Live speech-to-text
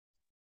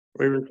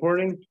Are we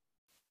recording?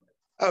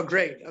 Oh,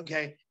 great.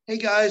 Okay. Hey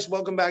guys,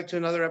 welcome back to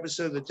another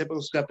episode of the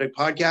Typical Skeptic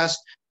Podcast.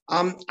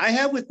 I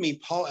have with me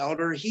Paul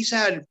Elder. He's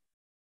had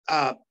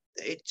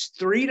it's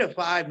 3 to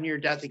 5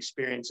 near-death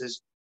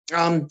experiences.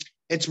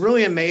 It's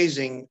really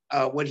amazing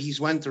what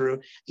he's went through.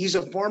 He's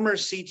a former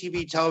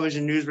CTV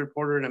television news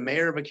reporter and a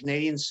mayor of a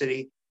Canadian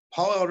city.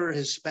 Paul Elder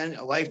has spent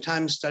a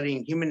lifetime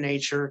studying human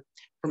nature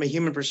from a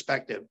human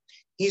perspective.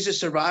 He's a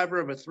survivor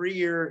of a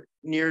 3-year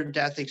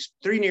near-death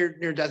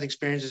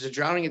experiences: a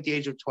drowning at the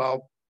age of 12,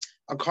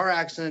 a car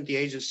accident at the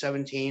age of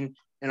 17,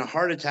 and a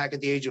heart attack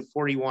at the age of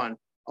 41.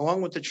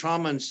 Along with the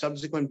trauma and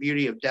subsequent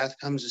beauty of death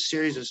comes a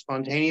series of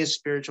spontaneous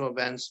spiritual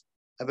events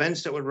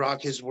that would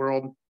rock his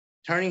world,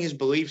 turning his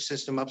belief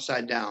system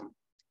upside down,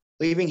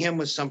 leaving him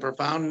with some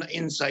profound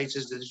insights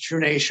as to the true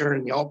nature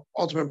and the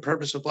ultimate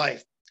purpose of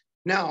life.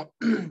 Now,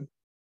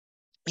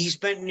 he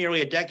spent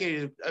nearly a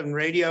decade in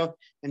radio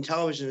and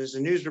television as a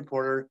news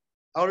reporter.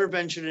 Elder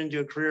ventured into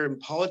a career in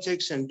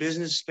politics and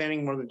business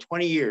spanning more than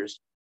 20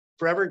 years.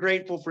 Forever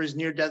grateful for his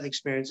near-death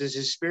experiences,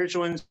 his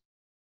spiritual insights.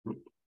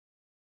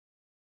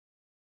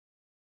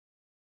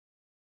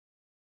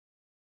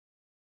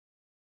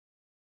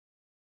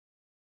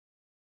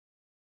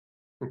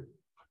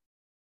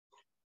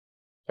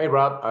 Hey,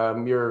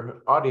 Rob,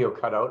 your audio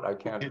cut out. I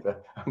can't,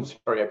 I'm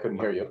sorry, I couldn't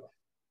hear you.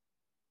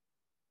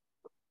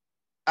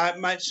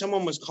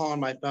 Someone was calling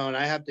my phone.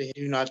 I have to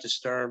do not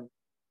disturb.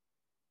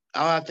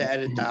 I'll have to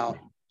edit that out.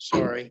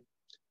 Sorry.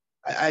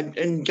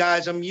 And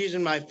guys, I'm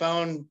using my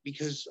phone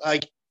because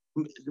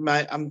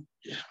my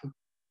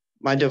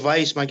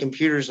device, my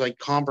computer's like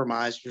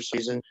compromised for some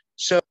reason.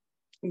 So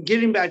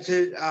getting back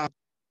to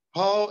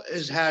Paul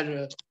has had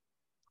a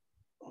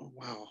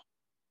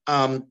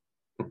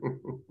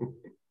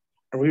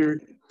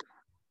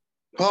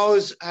Paul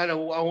has had a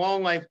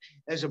long life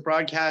as a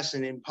broadcast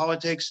and in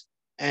politics,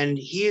 and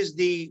he is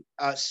the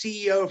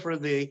CEO for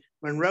the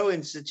Monroe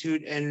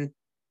Institute and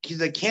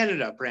the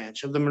Canada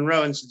branch of the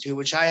Monroe Institute,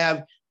 which I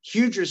have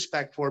huge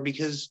respect for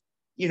because,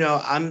 you know,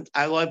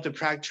 I love to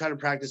try to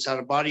practice out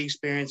of body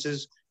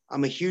experiences.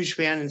 I'm a huge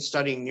fan in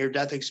studying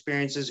near-death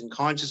experiences and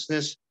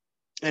consciousness,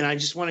 and I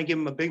just want to give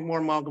him a big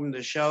warm welcome to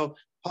the show.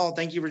 Paul,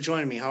 thank you for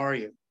joining me. How are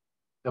you?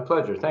 A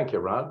pleasure. Thank you,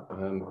 Rob.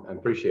 I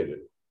appreciate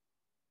it.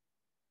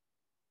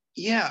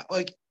 Yeah,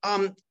 like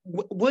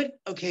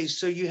okay,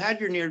 so you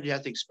had your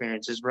near-death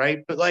experiences,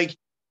 right? But like,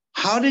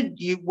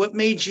 what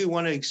made you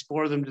want to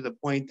explore them to the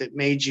point that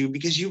made you,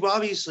 because you've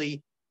had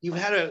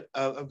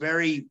a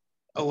very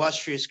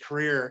illustrious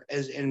career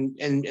as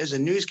a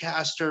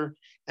newscaster,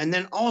 and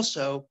then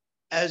also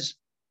as,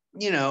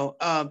 you know,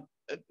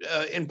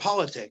 in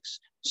politics.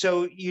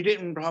 So you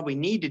didn't probably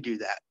need to do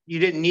that. You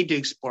didn't need to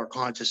explore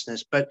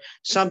consciousness, but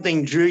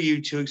something drew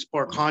you to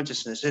explore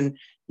consciousness. And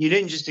you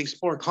didn't just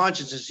explore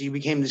consciousness, you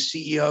became the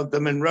CEO of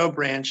the Monroe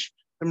branch,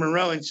 the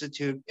Monroe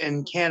Institute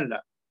in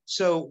Canada.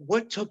 So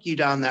what took you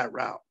down that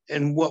route,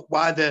 and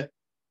why the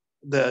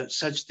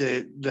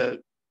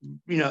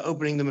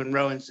opening the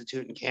Monroe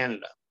Institute in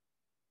Canada?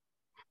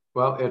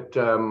 Well,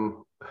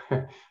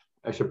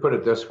 I should put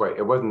it this way.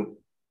 It wasn't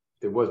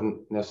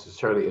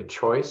necessarily a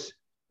choice,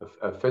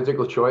 a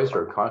physical choice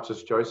or a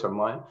conscious choice of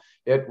mine.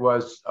 It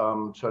was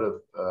sort of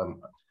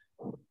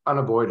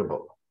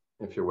unavoidable,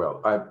 if you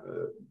will.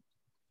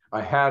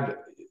 I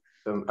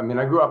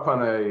grew up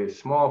on a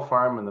small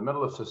farm in the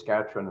middle of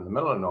Saskatchewan, in the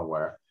middle of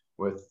nowhere,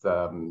 with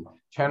 10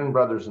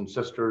 brothers and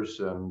sisters,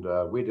 and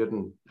we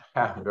didn't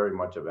have very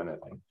much of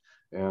anything.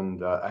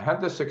 And I had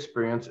this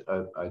experience.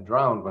 I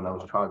drowned when I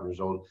was 12 years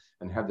old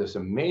and had this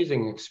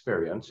amazing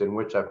experience in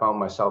which I found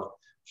myself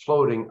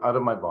floating out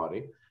of my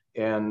body.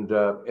 And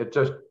it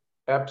just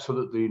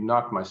absolutely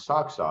knocked my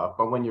socks off.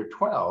 But when you're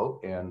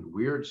 12 and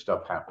weird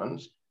stuff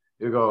happens,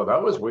 you go,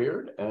 that was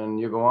weird. And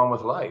you go on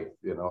with life,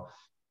 you know,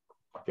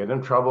 get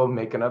in trouble,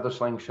 make another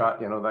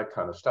slingshot, you know, that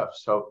kind of stuff.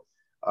 So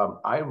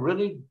I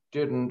really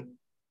didn't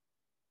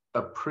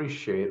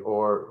appreciate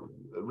or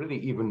really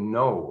even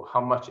know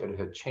how much it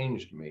had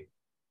changed me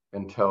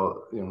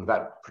until, you know,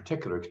 that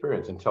particular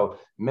experience, until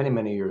many,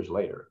 many years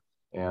later.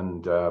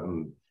 And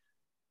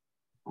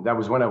that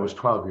was when I was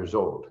 12 years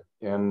old.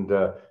 And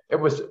it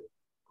would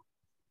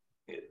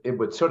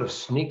sort of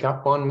sneak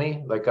up on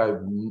me, like I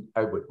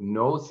would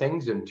know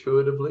things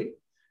intuitively.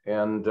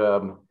 And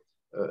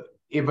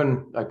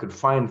even I could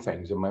find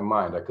things in my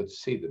mind. I could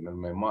see them in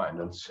my mind.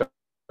 And so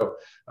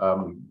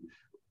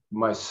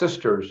my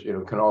sisters, you know,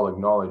 can all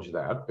acknowledge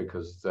that,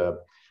 because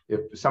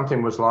if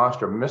something was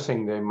lost or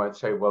missing, they might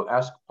say, well,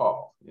 ask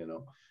Paul, you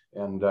know,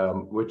 and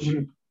which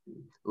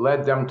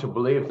led them to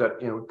believe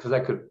that, you know, because I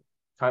could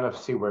kind of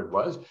see where it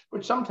was,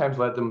 which sometimes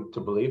led them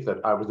to believe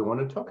that I was the one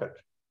who took it.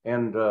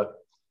 And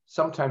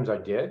sometimes I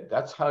did.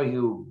 That's how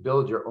you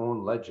build your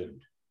own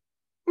legend.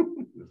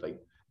 Like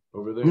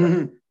over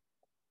there.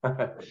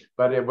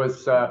 But it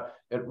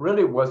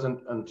really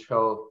wasn't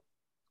until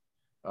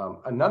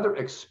another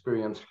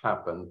experience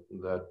happened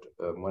that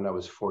when I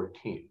was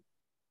 14,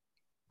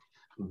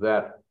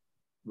 that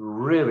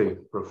really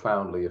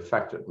profoundly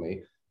affected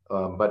me.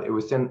 But it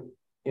was in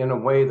a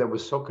way that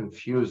was so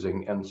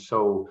confusing and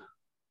so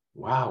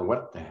wow,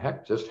 what the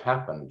heck just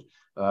happened?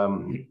 Uh,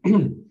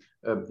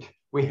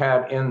 we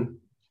had in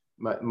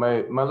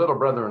my little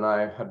brother and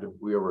I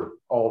we were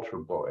altar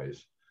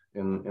boys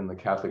in the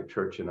Catholic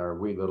Church in our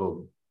wee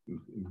little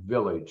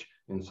village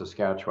in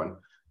Saskatchewan.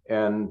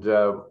 And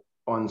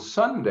on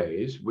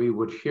Sundays, we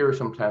would hear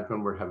sometimes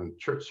when we're having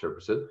church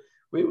services,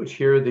 we would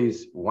hear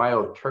these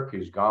wild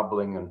turkeys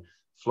gobbling and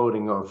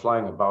floating or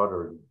flying about,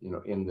 or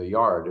in the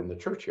yard, in the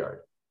churchyard.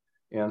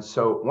 And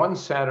so one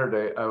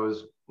Saturday, I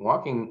was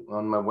walking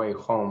on my way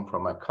home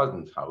from my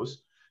cousin's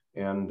house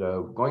and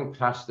going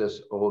past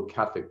this old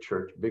Catholic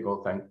church, big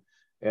old thing.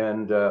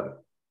 And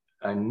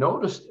I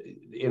noticed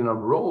in a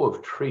row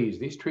of trees,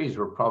 these trees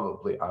were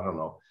probably, I don't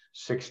know,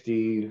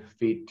 60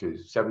 feet to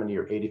 70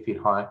 or 80 feet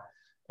high.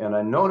 And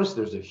I noticed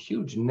there's a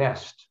huge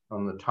nest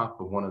on the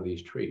top of one of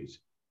these trees.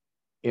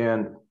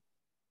 And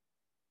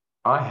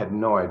I had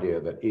no idea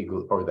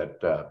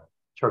that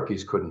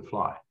turkeys couldn't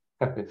fly.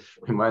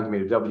 Reminds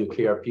me of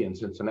WKRP in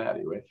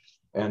Cincinnati, right?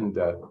 And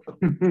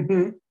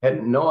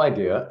had no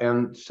idea.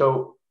 And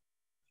so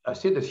I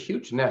see this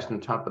huge nest on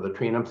top of the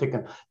tree, and I'm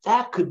thinking,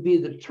 that could be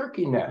the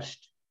turkey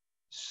nest.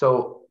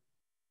 So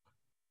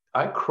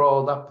I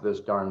crawled up this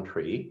darn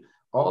tree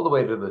all the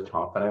way to the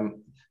top, and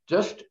I'm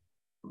just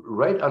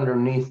right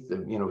underneath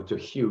it's a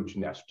huge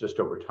nest just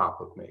over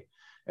top of me.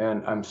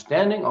 And I'm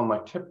standing on my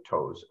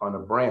tiptoes on a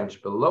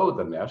branch below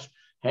the nest,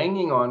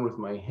 hanging on with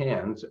my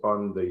hands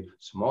on the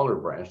smaller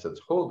branch that's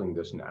holding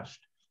this nest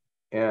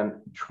and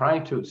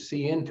trying to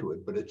see into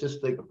it. But it's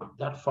just like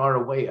that far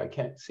away. I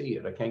can't see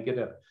it. I can't get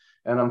it.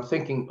 And I'm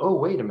thinking, oh,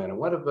 wait a minute.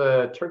 What if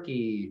a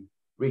turkey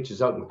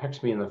reaches out and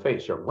pecks me in the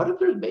face? Or what if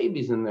there's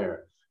babies in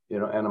there?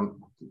 And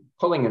I'm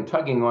pulling and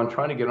tugging on,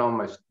 trying to get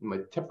on my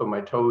tip of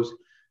my toes.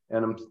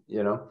 And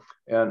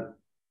and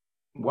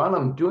while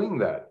I'm doing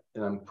that,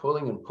 and I'm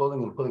pulling and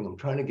pulling and pulling, I'm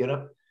trying to get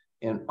up.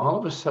 And all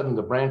of a sudden,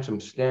 the branch I'm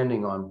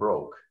standing on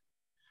broke.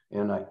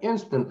 And I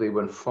instantly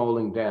went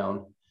falling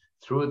down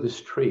through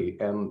this tree.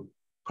 And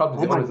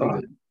probably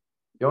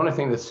the only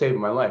thing that saved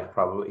my life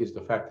probably is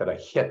the fact that I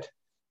hit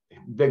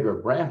bigger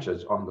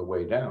branches on the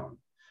way down.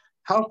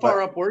 How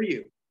far up were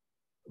you?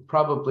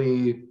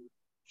 Probably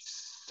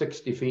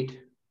 60 feet.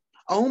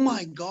 Oh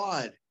my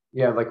God.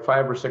 Yeah, like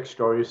 5 or 6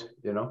 stories,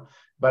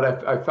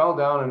 But I fell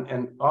down,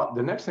 and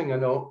the next thing I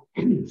know,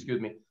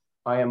 excuse me,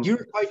 I am. You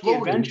were quite the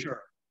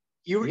adventurer.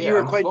 You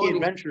were quite the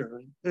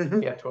adventurer.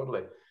 Yeah,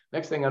 totally.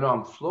 Next thing I know,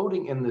 I'm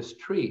floating in this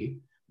tree,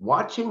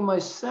 watching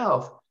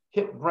myself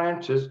hit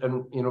branches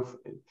and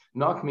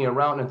knock me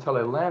around until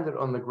I landed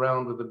on the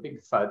ground with a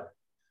big thud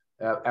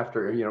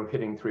after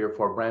hitting 3 or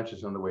 4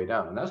 branches on the way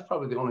down. And that's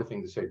probably the only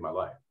thing that saved my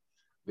life.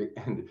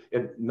 And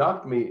it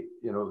knocked me,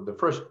 the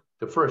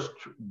first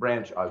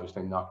branch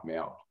obviously knocked me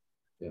out,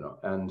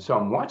 and so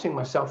I'm watching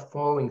myself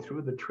falling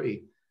through the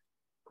tree.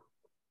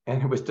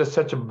 And it was just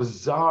such a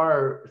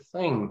bizarre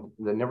thing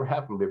that never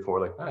happened before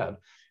like that,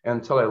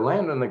 until I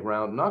landed on the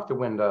ground, knocked the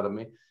wind out of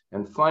me.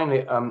 And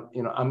finally, I'm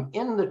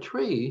in the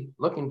tree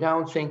looking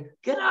down saying,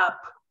 get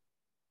up.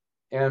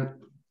 And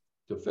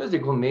the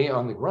physical me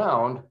on the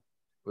ground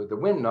with the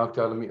wind knocked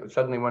out of me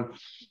suddenly went,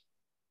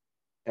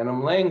 and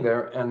I'm laying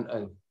there,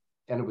 and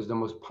it was the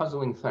most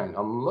puzzling thing.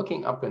 I'm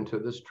looking up into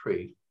this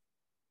tree,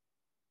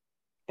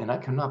 and I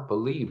cannot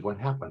believe what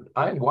happened.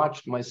 I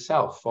watched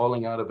myself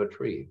falling out of a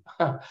tree,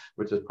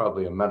 which is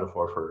probably a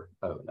metaphor for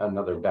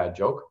another bad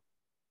joke.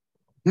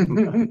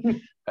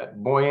 That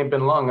boy ain't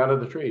been long out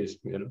of the trees,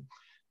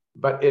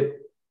 But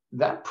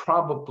that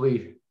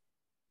probably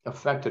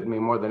affected me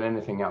more than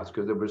anything else,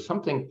 because there was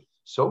something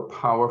so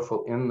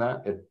powerful in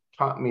that. It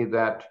taught me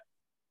that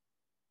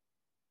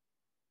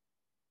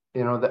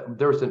that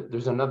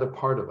there's another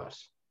part of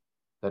us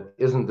that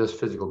isn't this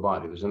physical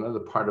body. There's another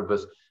part of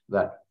us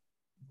that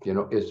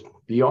is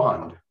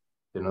beyond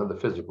the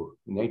physical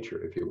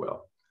nature, if you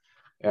will.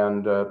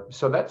 And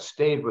so that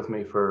stayed with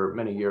me for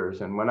many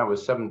years. And when I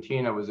was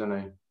 17,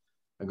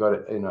 I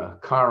got in a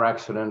car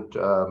accident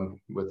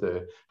with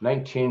a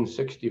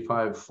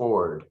 1965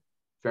 Ford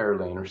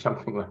Fairlane or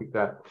something like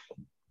that.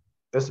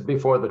 This is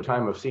before the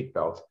time of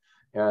seatbelts.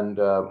 And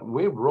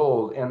we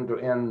rolled end to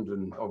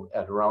end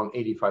at around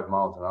 85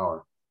 miles an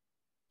hour.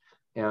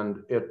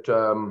 And it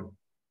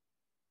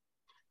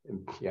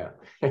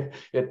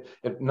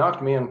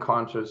knocked me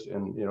unconscious.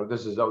 And,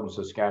 this is out in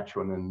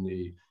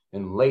Saskatchewan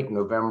in late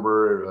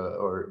November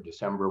or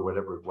December,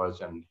 whatever it was.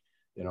 And,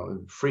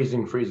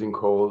 freezing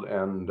cold,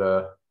 and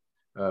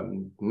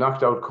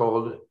knocked out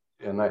cold.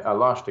 And I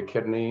lost a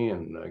kidney,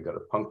 and I got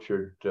a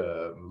punctured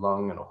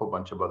lung and a whole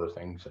bunch of other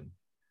things.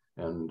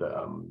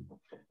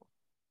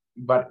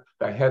 But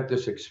I had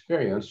this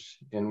experience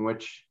in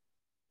which,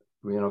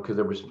 because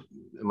there was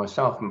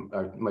myself,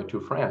 my 2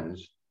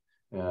 friends,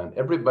 and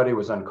everybody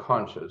was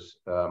unconscious.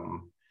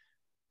 And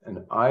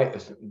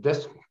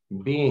this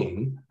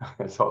being,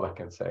 that's all I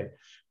can say,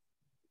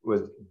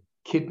 was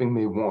keeping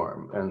me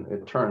warm. And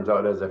it turns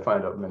out, as I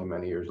find out many,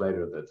 many years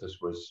later, that this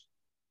was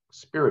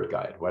spirit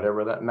guide,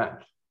 whatever that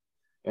meant.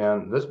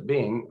 And this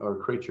being or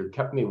creature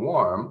kept me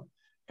warm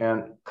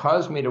and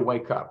caused me to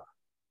wake up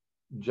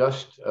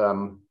just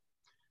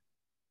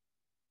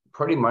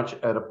pretty much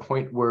at a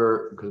point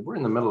where, because we're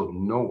in the middle of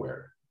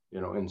nowhere,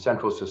 in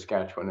central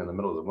Saskatchewan in the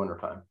middle of the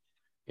wintertime.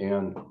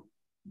 And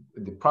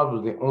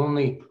probably the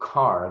only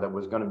car that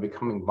was going to be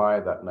coming by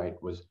that night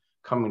was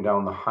coming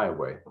down the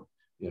highway,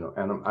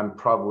 and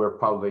we're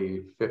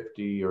probably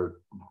 50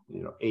 or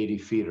 80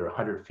 feet or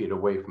 100 feet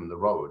away from the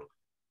road,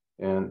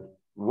 and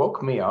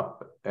woke me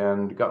up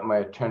and got my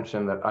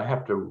attention that I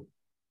have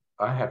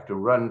to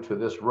run to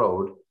this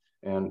road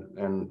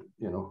and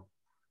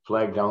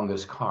flag down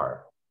this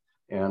car,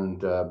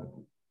 and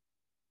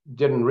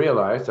didn't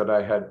realize that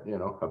I had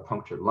a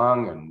punctured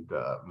lung and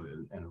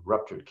a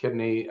ruptured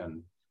kidney,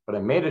 but I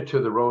made it to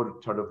the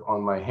road sort of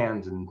on my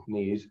hands and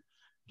knees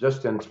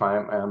just in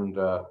time, and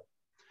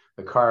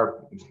the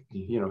car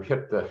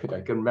hit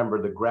I can remember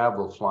the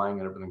gravel flying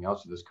and everything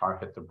else. So this car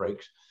hit the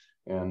brakes,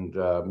 and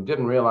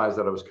didn't realize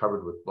that I was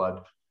covered with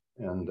blood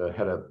and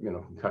had a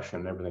concussion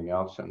and everything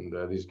else. And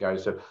these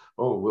guys said,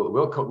 "Oh,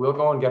 we'll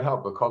go and get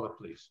help. We'll call the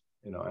police."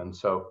 And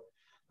so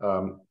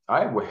I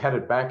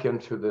headed back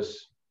into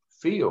this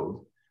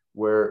field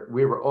where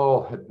we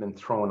all had been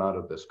thrown out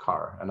of this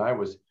car, and I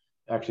was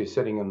actually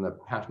sitting in the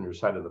passenger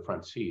side of the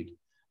front seat.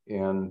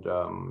 And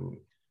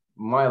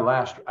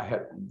I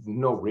had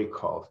no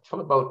recall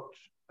till about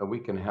a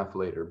week and a half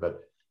later. But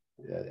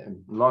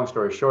long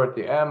story short,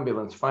 the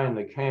ambulance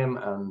finally came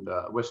and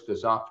whisked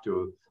us off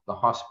to the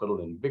hospital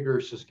in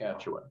Biggar,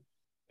 Saskatchewan.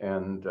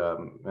 And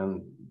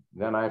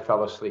then I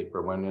fell asleep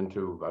or went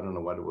into, I don't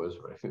know what it was,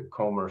 I think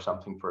coma or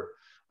something for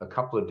a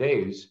couple of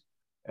days,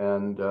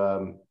 and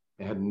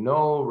I had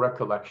no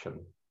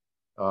recollection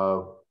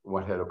of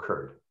what had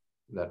occurred.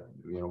 That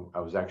I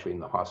was actually in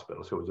the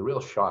hospital, so it was a real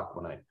shock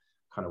when I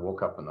kind of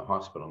woke up in the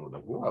hospital and was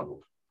like,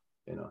 whoa,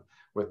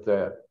 with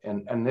the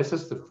and this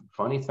is the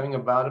funny thing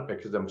about it,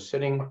 because I'm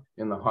sitting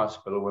in the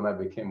hospital when I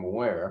became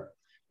aware,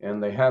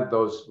 and they had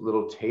those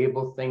little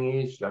table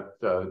thingies that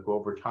go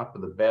over top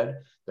of the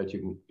bed that you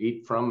can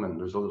eat from, and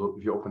there's a little,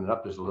 if you open it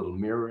up, there's a little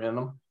mirror in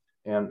them,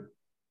 and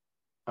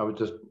I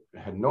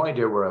had no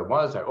idea where I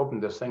was. I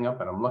opened this thing up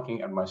and I'm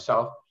looking at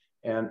myself,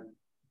 and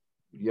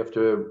you have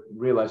to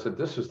realize that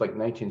this was like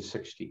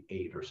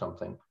 1968 or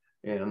something.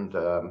 And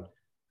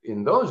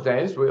in those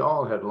days, we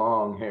all had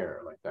long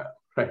hair like that,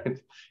 right?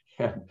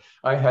 And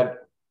I had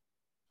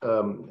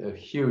a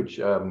huge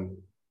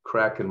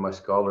crack in my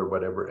skull or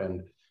whatever.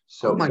 And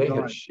so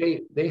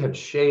they had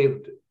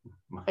shaved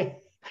my,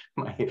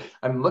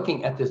 I'm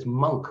looking at this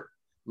monk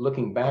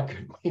looking back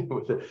at me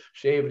with a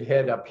shaved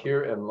head up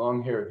here and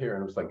long hair here.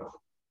 And it was like,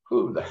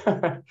 who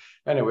the,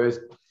 anyways,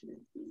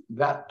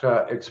 that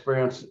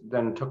experience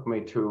then took me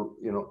to,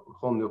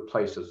 whole new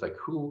places. Like,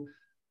 who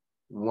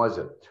was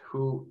it?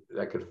 Who,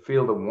 I could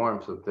feel the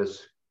warmth of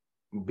this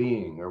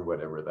being or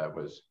whatever that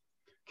was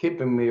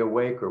keeping me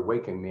awake or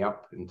waking me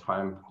up in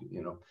time,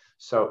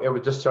 So it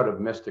was just sort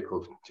of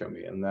mystical to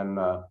me. And then,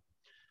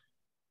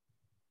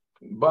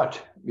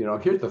 but,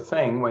 here's the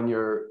thing, when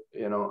you're,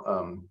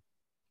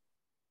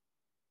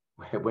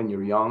 when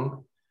you're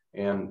young,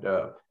 and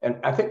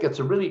I think it's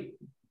a really,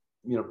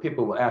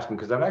 people will ask me,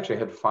 because I've actually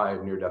had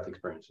 5 near-death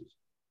experiences,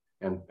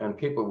 and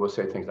people will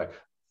say things like,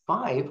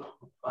 5?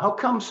 How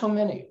come so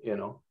many?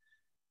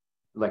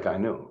 Like I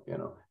knew,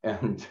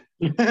 and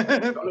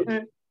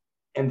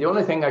and the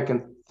only thing I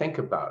can think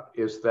about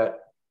is that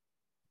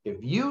if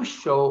you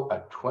show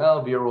a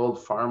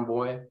 12-year-old farm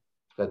boy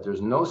that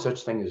there's no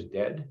such thing as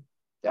dead,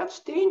 that's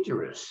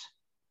dangerous,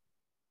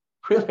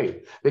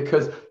 really,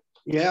 because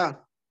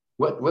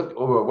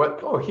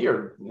oh,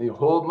 here, you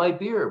hold my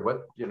beer.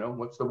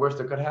 What's the worst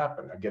that could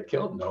happen? I get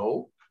killed?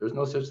 No, there's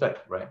no such thing,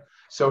 right?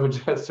 So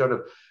just sort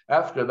of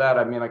after that,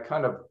 I mean, I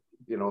kind of,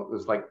 it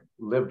was like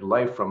lived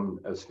life from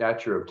a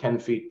stature of 10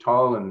 feet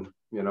tall, and,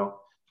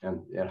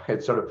 and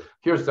it's sort of,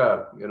 here's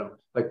the,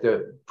 like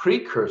the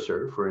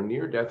precursor for a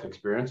near-death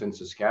experience in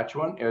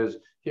Saskatchewan is,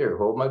 here,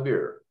 hold my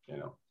beer,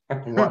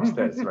 and watch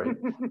this, right?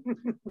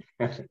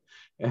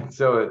 And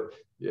so,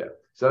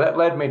 so that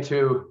led me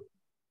to,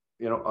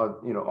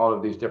 all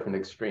of these different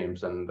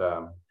extremes. And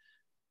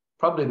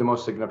probably the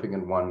most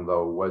significant one,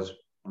 though, was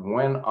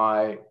when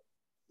I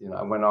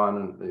went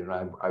on and,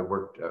 I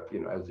worked,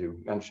 as you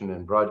mentioned,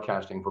 in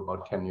broadcasting for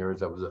about 10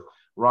 years. I was a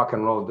rock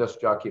and roll disc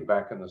jockey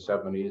back in the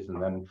 70s,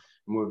 and then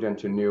moved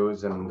into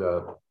news, and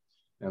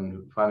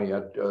finally I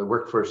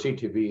worked for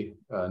CTV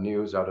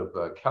News out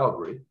of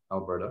Calgary,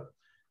 Alberta.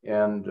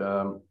 And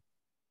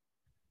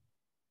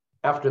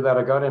after that,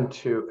 I got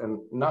into, and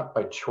not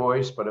by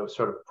choice, but I was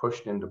sort of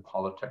pushed into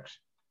politics,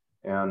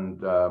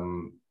 and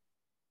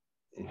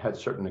had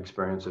certain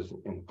experiences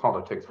in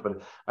politics.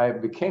 But I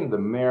became the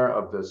mayor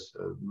of this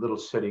little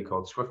city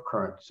called Swift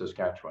Current,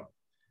 Saskatchewan.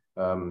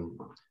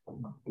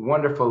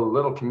 Wonderful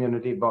little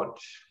community, about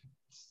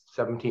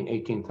 17,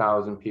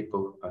 18,000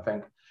 people, I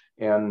think,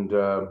 and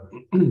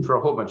for a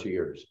whole bunch of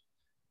years.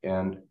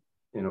 And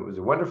it was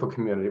a wonderful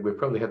community. We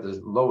probably had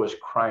the lowest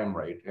crime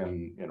rate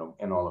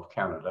in all of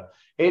Canada.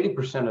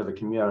 80% of the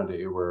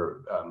community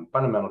were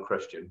fundamental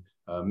Christian,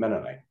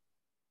 Mennonite,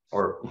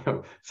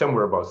 or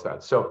somewhere about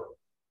that. So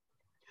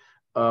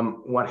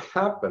what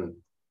happened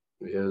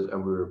is,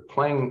 and we were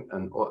playing,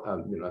 and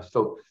I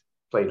still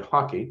played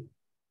hockey.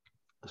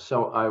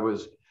 So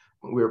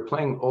we were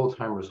playing old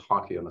timers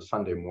hockey on a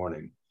Sunday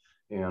morning,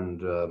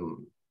 and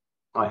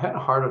I had a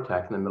heart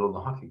attack in the middle of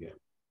the hockey game,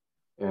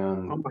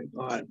 and oh my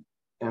God,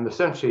 and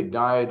essentially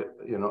died,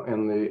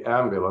 in the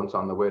ambulance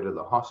on the way to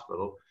the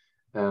hospital,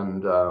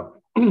 and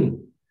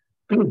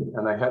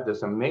and I had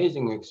this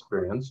amazing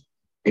experience,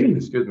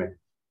 excuse me,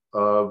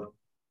 of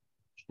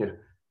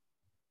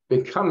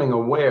becoming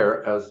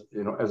aware as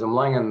I'm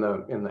lying in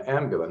the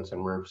ambulance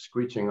and we're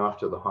screeching off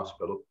to the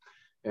hospital,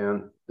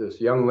 and this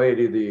young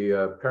lady,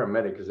 the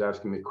paramedic, is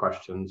asking me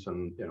questions,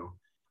 and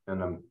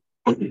and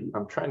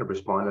I'm trying to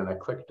respond, and I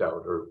clicked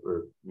out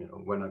or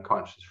went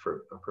unconscious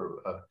for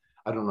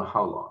I don't know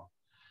how long,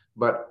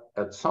 but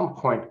at some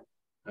point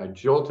I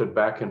jolted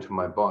back into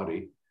my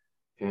body,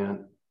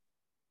 and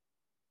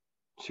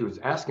she was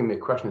asking me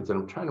questions, and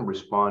I'm trying to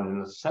respond,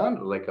 and it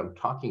sounded like I'm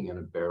talking in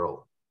a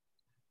barrel,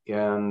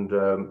 and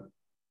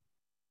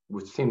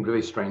which seemed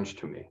really strange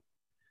to me.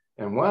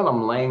 And while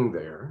I'm laying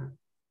there,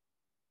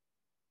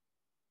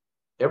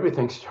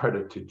 everything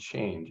started to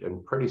change,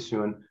 and pretty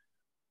soon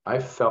I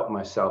felt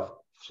myself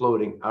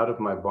floating out of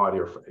my body,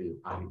 or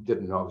I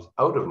didn't know I was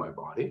out of my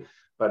body,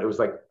 but it was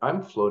like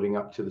I'm floating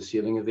up to the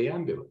ceiling of the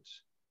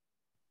ambulance.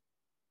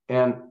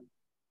 And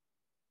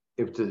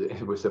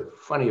it was a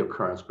funny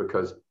occurrence,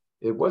 because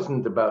it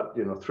wasn't about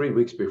 3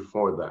 weeks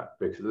before that,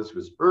 because this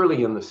was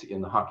early in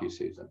the hockey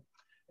season,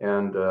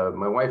 and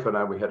my wife and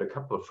I, we had a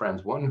couple of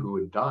friends, one who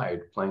had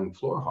died playing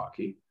floor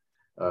hockey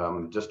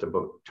just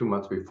about 2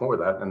 months before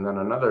that, and then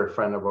another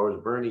friend of ours,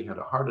 Bernie, had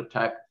a heart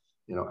attack,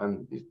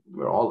 and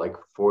we're all like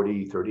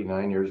 40,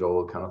 39 years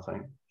old kind of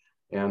thing,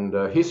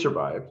 and he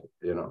survived,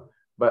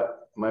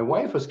 but my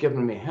wife was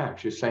giving me heck.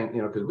 She's saying,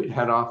 because we'd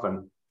head off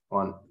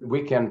on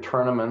weekend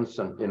tournaments,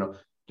 and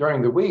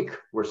during the week,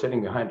 we're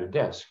sitting behind a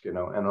desk, and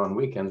on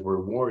weekends,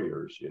 we're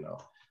warriors,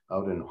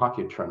 out in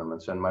hockey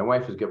tournaments. And my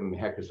wife is giving me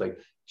heck. It's like,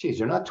 geez,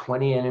 you're not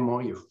 20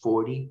 anymore, you're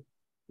 40.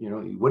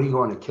 What are you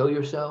going to kill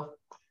yourself?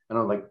 And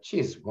I'm like,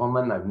 geez,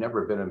 woman, I've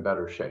never been in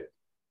better shape.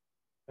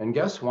 And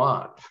guess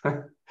what?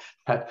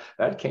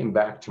 that came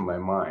back to my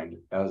mind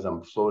as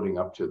I'm floating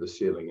up to the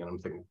ceiling, and I'm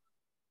thinking,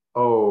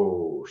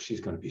 oh,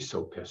 she's going to be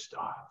so pissed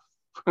off.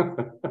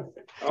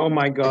 oh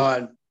my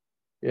God.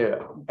 Yeah.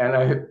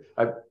 And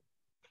I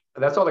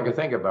that's all I could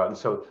think about. And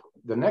so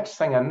the next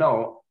thing I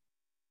know,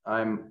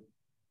 I'm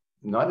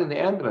not in the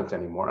ambulance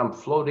anymore. I'm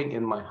floating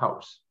in my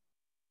house,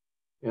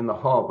 in the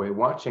hallway,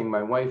 watching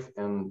my wife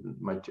and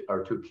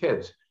our two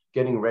kids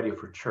getting ready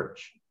for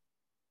church.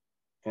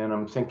 And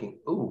I'm thinking,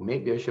 oh,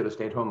 maybe I should have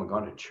stayed home and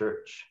gone to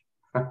church.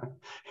 But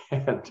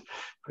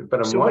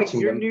I'm So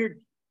watching wait,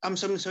 them. I'm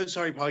so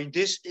sorry, Paul. In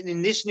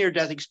this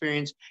near-death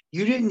experience,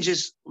 you didn't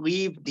just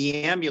leave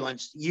the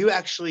ambulance. You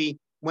actually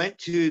went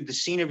to the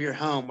scene of your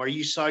home where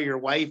you saw your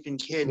wife and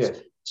kids. Yes.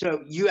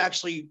 So you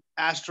actually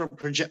astral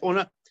project. Well,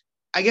 no,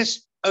 I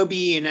guess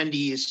OBE and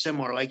NDE is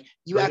similar. Like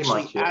you Pretty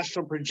actually much, yeah.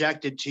 astral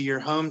projected to your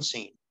home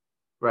scene.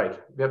 Right.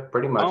 Yep.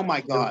 Pretty much. Oh my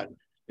God.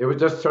 It was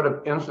just sort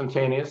of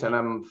instantaneous, and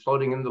I'm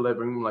floating in the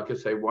living room, like I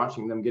say,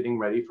 watching them getting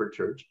ready for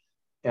church.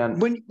 And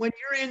when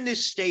you're in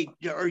this state,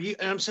 are you?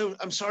 And I'm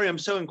sorry, I'm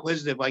so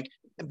inquisitive. Like,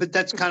 but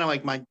that's kind of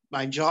like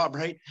my job,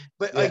 right?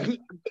 But yeah.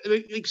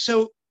 like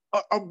so,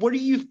 what are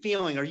you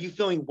feeling? Are you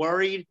feeling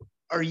worried?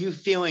 Are you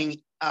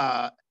feeling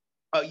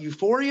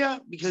euphoria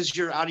because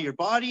you're out of your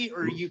body,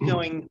 or are you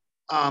feeling?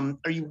 Are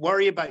you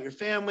worried about your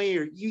family,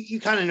 or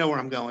you kind of know where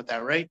I'm going with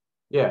that, right?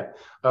 Yeah.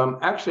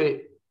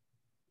 Actually,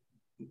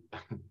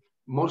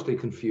 mostly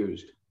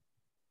confused.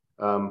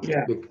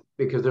 Yeah.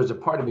 Because there's a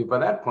part of me, by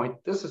that point,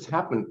 this has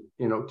happened,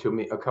 to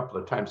me a couple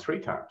of times, 3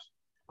 times,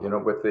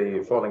 with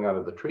the falling out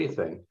of the tree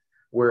thing,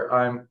 where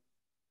I'm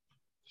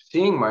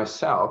seeing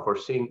myself or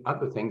seeing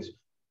other things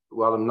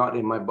while I'm not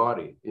in my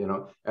body,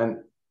 and,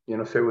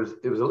 so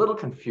it was a little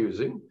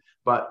confusing,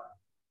 but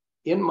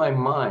in my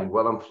mind,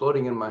 while I'm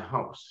floating in my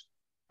house,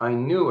 I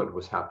knew it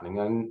was happening.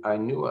 And I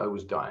knew I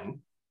was dying,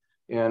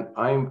 and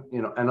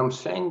and I'm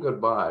saying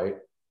goodbye,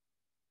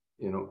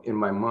 in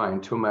my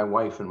mind to my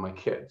wife and my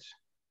kids,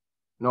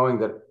 knowing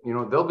that,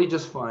 they'll be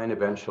just fine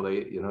eventually,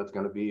 it's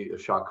going to be a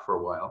shock for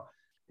a while.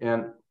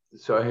 And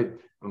so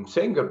I'm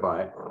saying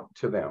goodbye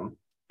to them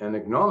and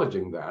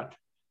acknowledging that.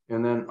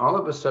 And then all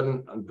of a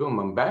sudden, boom,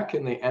 I'm back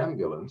in the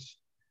ambulance,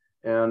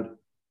 and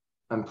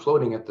I'm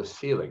floating at the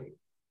ceiling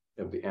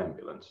of the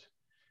ambulance.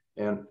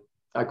 And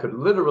I could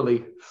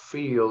literally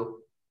feel,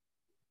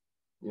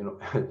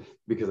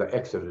 because I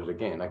exited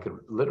again, I could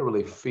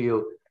literally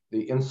feel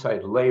the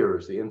inside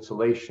layers, the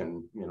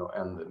insulation,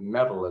 and the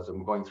metal as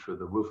I'm going through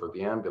the roof of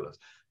the ambulance.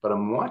 But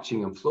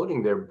I'm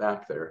floating there,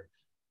 back there,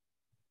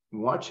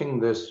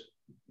 watching this,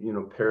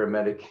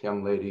 paramedic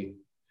young lady,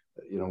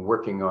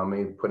 working on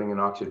me, putting an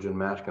oxygen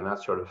mask and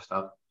that sort of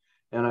stuff.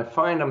 And I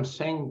find I'm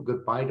saying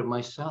goodbye to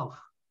myself,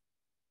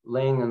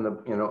 laying in the,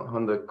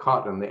 on the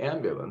cot in the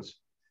ambulance.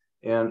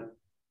 And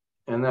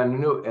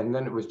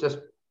then it was just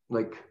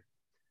like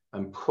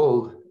I'm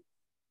pulled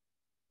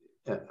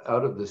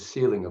out of the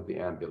ceiling of the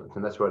ambulance.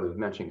 And that's what I was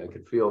mentioning. I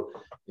could feel,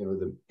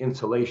 the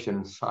insulation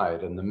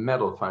inside and the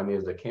metal finally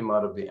as I came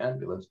out of the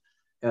ambulance.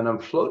 And I'm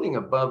floating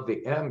above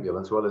the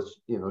ambulance while it's,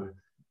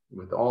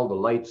 with all the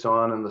lights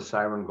on and the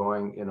siren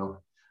going,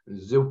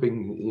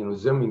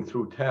 zooming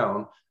through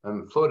town.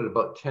 I'm floated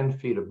about 10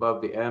 feet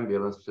above the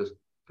ambulance, just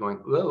going,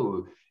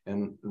 whoa.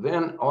 And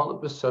then all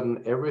of a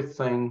sudden,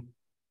 everything,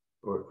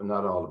 or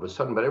not all of a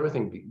sudden, but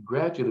everything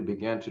gradually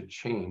began to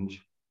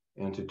change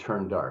and to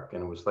turn dark.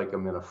 And it was like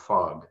I'm in a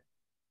fog.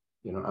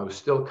 I was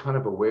still kind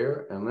of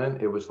aware. And then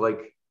it was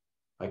like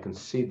I can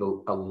see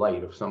a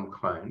light of some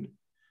kind.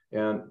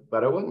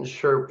 But I wasn't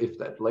sure if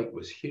that light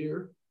was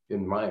here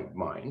in my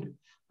mind.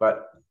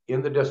 But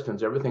in the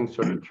distance, everything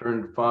sort of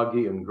turned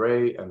foggy and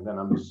gray. And then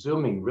I'm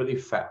zooming really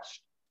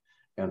fast.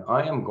 And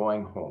I am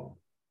going home.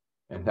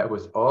 And that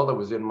was all that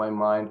was in my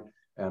mind.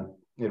 And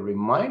it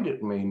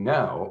reminded me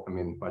now,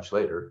 much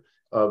later,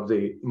 of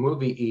the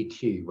movie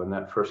E.T. when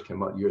that first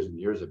came out years and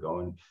years ago.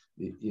 And,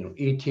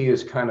 E.T.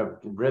 is kind of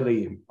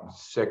really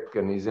sick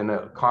and he's in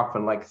a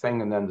coffin-like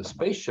thing. And then the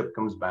spaceship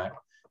comes back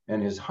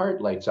and his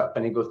heart lights up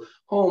and he goes,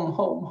 home,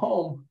 home,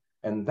 home.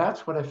 And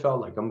that's what I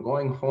felt like. I'm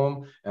going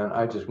home and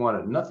I just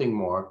wanted nothing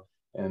more.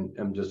 And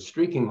I'm just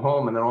streaking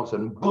home. And then all of a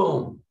sudden,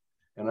 boom,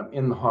 and I'm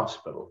in the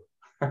hospital.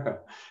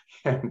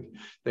 And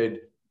they'd,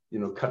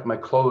 cut my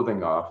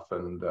clothing off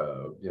and,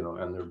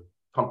 and they're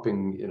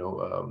pumping,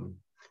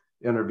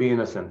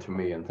 intravenous into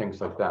me and things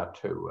like that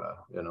too,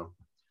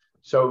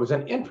 So it was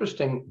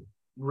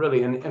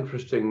really an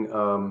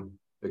interesting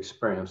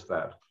experience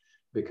that,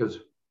 because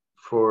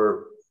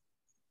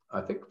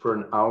I think for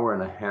an hour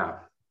and a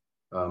half,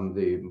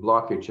 the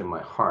blockage in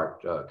my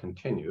heart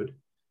continued.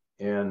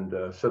 And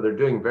so they're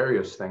doing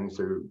various things.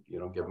 They're,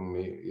 giving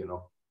me,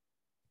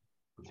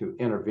 to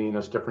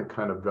intravenous, different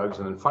kind of drugs.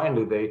 And then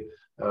finally they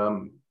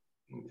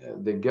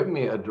give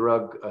me a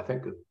drug, I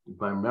think if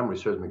my memory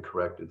serves me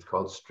correct, it's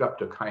called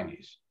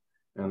streptokinase.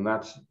 And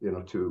that's,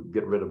 to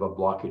get rid of a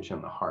blockage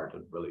in the heart.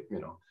 It really,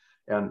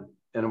 and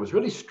it was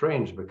really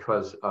strange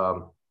because,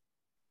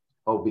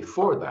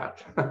 before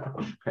that, I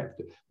have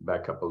to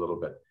back up a little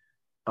bit.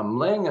 I'm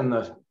laying in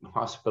the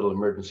hospital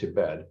emergency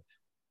bed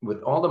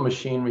with all the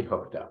machinery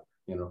hooked up,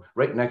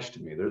 right next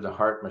to me. There's a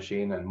heart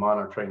machine and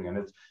monitoring and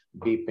it's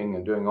beeping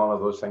and doing all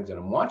of those things. And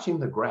I'm watching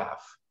the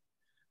graph.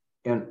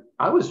 And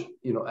I was,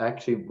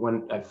 actually,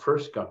 when I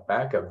first got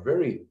back, a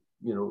very,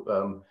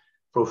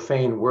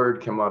 profane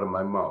word came out of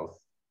my mouth.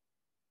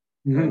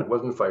 Mm-hmm. And it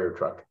wasn't fire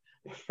truck.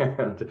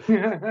 And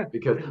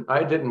because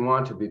I didn't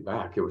want to be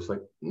back. It was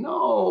like,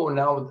 no,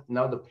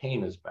 now the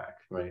pain is back,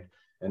 right?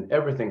 And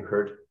everything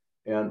hurt.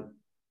 And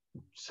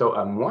so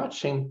I'm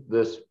watching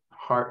this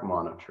heart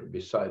monitor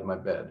beside my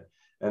bed.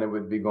 And it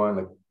would be going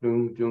like,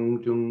 doom, doom,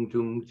 doom,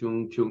 doom,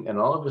 doom, doom. And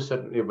all of a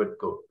sudden, it would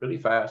go really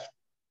fast.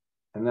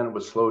 And then it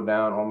would slow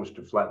down almost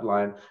to flat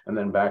line and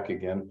then back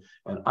again.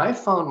 And I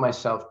found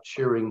myself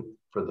cheering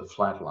for the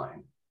flat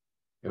line.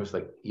 It was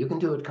like, you can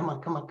do it. Come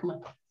on, come on, come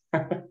on.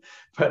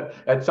 But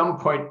at some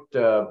point,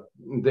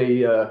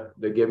 they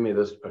gave me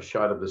a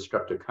shot of the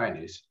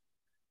streptokinase.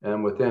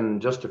 And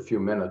within just a few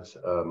minutes,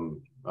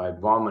 I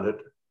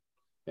vomited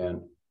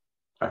and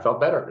I felt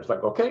better. It's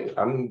like, okay,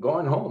 I'm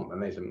going home.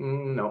 And they said,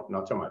 no,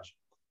 not so much.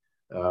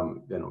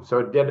 So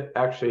it did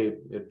actually,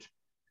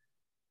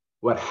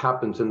 what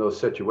happens in those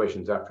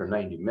situations after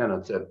 90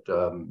 minutes, it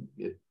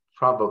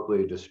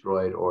probably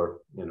destroyed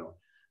or,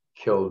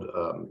 killed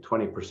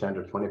 20%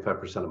 or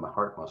 25% of my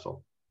heart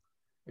muscle.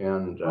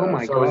 And so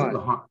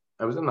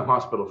I was in the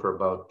hospital for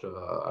about,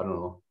 I don't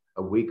know,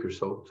 a week or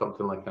so,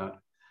 something like that.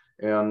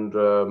 And,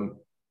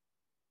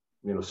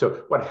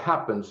 so what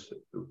happens,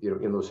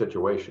 in those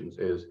situations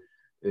is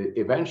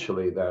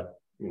eventually that,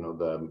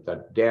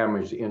 that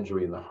damage, the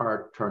injury in the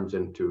heart turns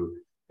into,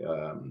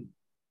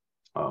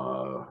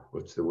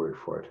 what's the word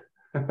for it?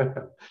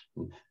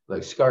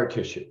 Like scar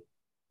tissue,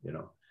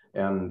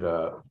 and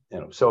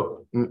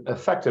so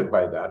affected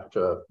by that,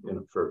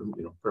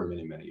 for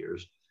many, many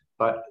years.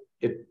 But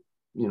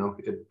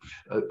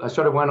I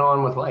sort of went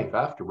on with life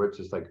afterwards.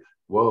 It's like,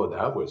 whoa,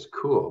 that was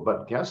cool.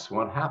 But guess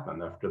what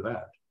happened after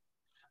that?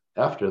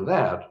 After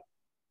that,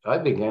 I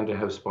began to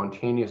have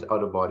spontaneous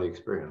out-of-body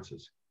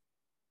experiences.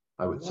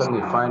 I would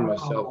suddenly find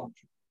myself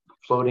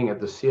floating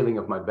at the ceiling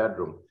of my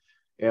bedroom.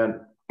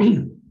 And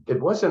it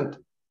wasn't,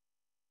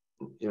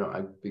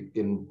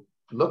 in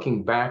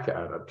looking back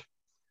at it,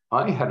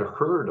 I had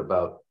heard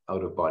about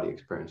out-of-body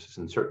experiences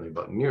and certainly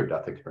about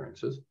near-death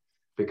experiences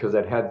because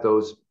I'd had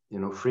those,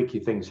 freaky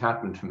things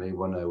happen to me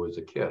when I was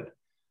a kid.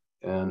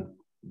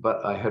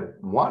 But I had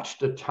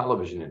watched a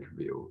television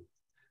interview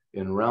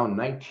in around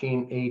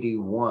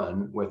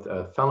 1981 with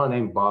a fellow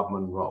named Bob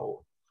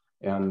Monroe.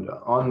 And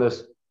on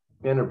this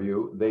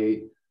interview,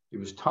 he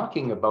was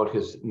talking about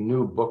his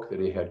new book that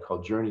he had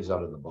called Journeys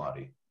Out of the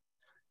Body.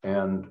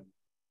 And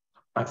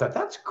I thought,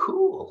 that's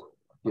cool,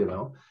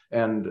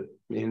 and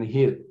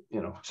he,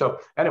 so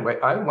anyway,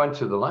 I went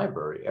to the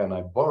library and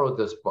I borrowed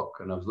this book,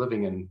 and I was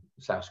living in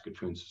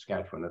Saskatoon,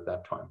 Saskatchewan at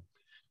that time.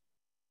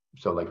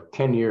 So like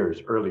 10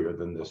 years earlier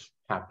than this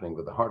happening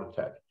with the heart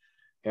attack.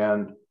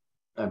 And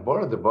I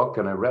borrowed the book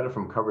and I read it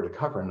from cover to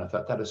cover, and I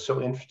thought, that is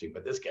so interesting,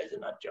 but this guy's a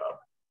nut job,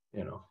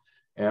 you know.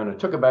 And I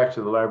took it back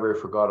to the library,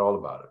 forgot all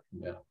about it.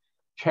 Yeah.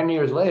 10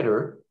 years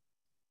later,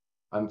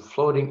 I'm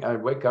floating. I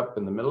wake up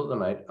in the middle of the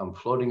night. I'm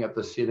floating at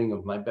the ceiling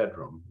of my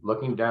bedroom,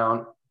 looking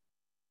down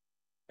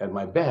at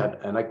my bed,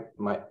 and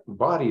my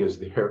body is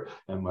there,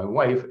 and my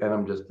wife, and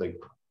I'm just like,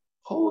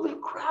 holy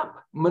crap,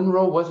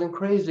 Monroe wasn't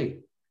crazy.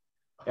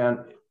 And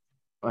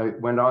I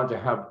went on to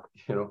have,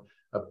 you know,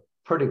 a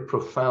pretty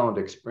profound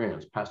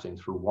experience, passing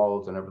through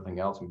walls and everything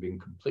else, and being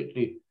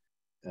completely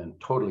and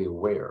totally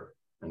aware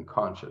and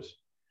conscious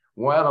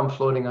while I'm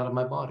floating out of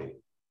my body.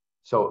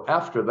 So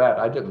after that,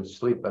 I didn't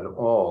sleep at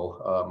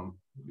all,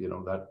 you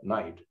know, that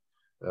night.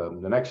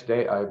 The next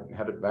day, I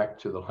headed back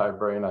to the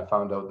library, and I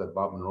found out that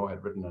Bob Monroe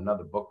had written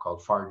another book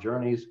called Far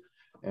Journeys.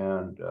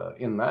 And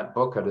in that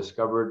book, I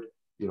discovered,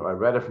 you know, I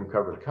read it from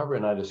cover to cover,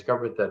 and I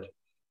discovered that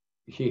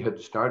he had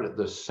started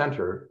the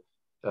center.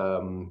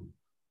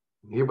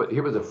 He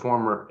was a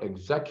former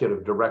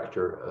executive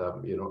director,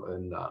 you know,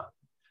 and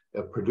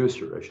a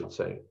producer, I should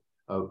say,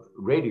 of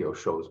radio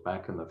shows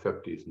back in the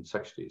 50s and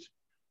 60s.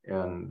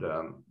 And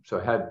so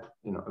I had,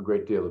 you know, a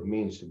great deal of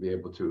means to be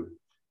able to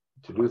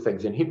do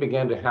things. And he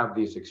began to have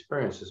these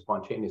experiences,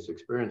 spontaneous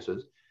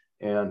experiences,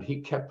 and he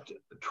kept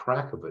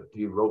track of it.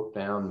 He wrote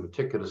down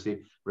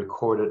meticulously,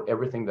 recorded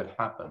everything that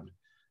happened.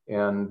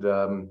 And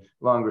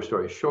longer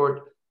story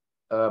short,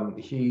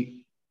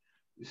 he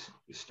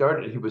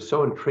was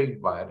so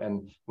intrigued by it.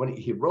 And when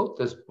he wrote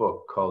this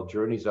book called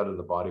Journeys Out of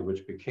the Body,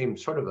 which became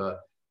sort of an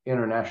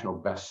international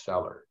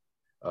bestseller.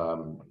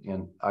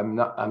 And I'm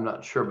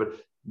not sure, but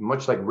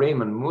much like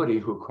Raymond Moody,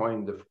 who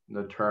coined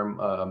the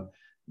term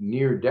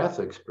near-death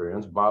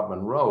experience, Bob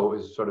Monroe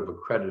is sort of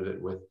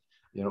accredited with,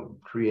 you know,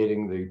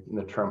 creating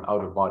the term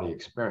out-of-body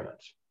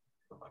experience.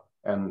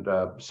 And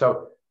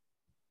so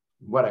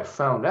what I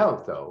found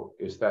out, though,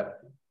 is that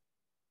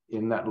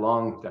in that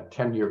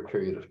 10-year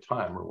period of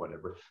time or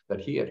whatever, that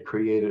he had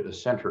created a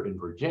center in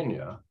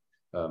Virginia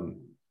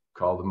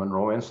called the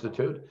Monroe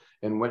Institute,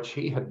 in which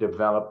he had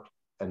developed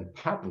and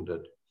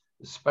patented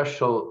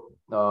special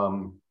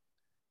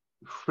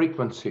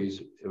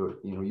frequencies, you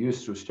know,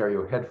 used through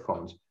stereo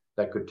headphones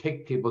that could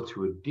take people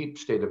to a deep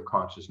state of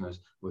consciousness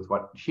with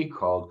what he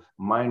called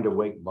mind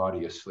awake,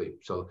 body asleep.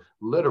 So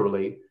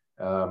literally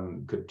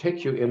could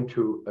take you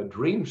into a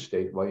dream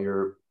state while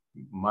your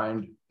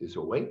mind is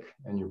awake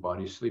and your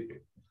body's sleeping.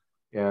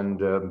 And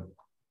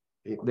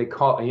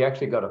he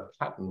actually got a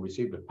patent,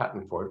 received a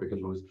patent for it because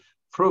it was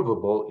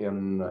provable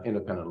in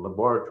independent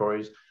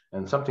laboratories,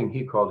 and something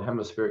he called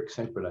hemispheric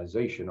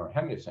synchronization, or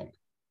hemisync.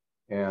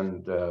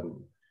 And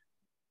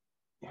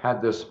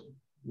had this,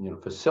 you know,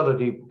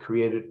 facility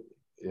created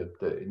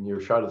near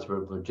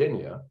Charlottesville,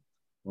 Virginia,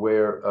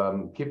 where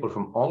people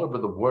from all over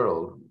the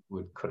world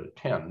could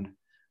attend,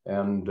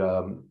 and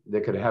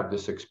they could have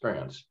this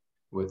experience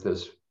with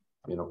this,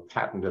 you know,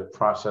 patented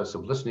process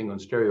of listening on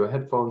stereo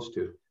headphones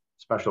to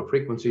special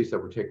frequencies that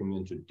were taken them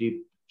into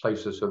deep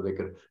places so they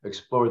could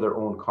explore their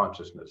own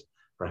consciousness,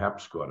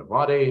 perhaps go out of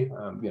body,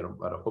 you know,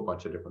 about a whole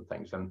bunch of different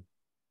things. And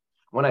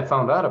when I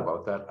found out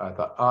about that, I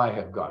thought, I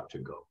have got to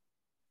go.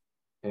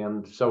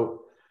 And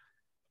so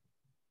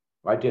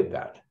I did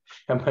that.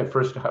 And my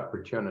first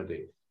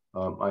opportunity,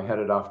 I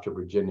headed off to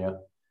Virginia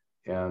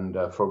and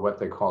for what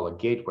they call a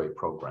gateway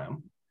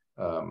program,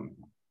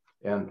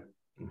 and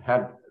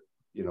had,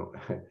 you know,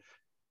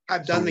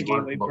 I've done the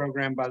gateway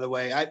program, by the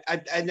way.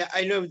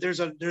 I know there's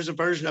a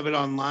version of it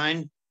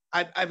online.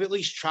 I've at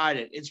least tried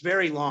it. It's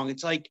very long.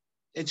 It's like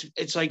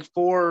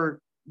 4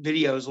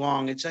 videos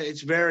long.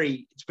 It's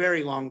very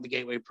long, the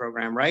gateway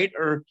program, right?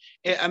 Or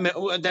I mean,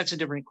 that's a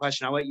different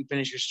question. I'll let you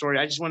finish your story.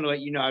 I just wanted to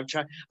let you know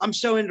I'm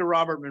so into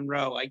Robert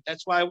Monroe. Like,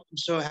 that's why I'm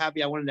so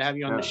happy I wanted to have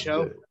you on the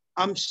show. Good.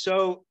 I'm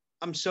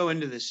so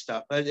into this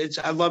stuff.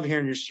 I love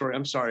hearing your story.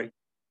 I'm sorry.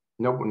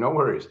 No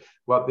worries.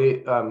 Well,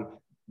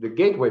 the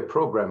gateway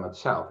program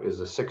itself is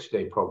a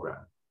 6-day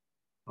program.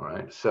 All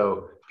right.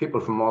 So people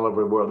from all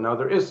over the world. Now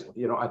there is,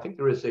 you know, I think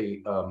there is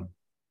a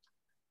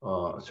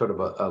sort of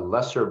a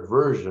lesser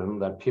version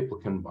that people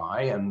can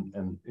buy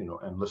and you know,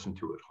 and listen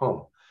to at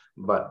home.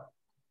 But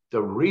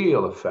the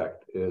real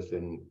effect is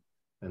and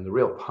the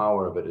real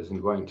power of it is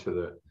in going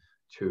to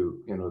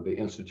you know, the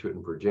Institute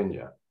in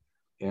Virginia.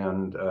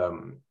 And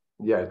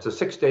yeah, it's a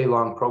 6-day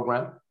long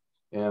program,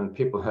 and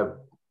people have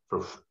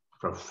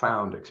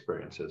profound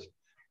experiences.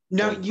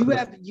 Now you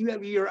have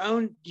your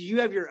own. Do you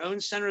have your own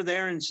center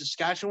there in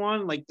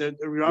Saskatchewan, like the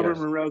Robert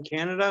Monroe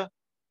Canada?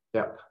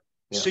 Yeah.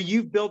 Yeah. So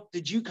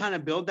did you kind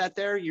of build that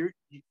there?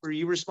 Were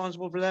you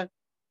responsible for that?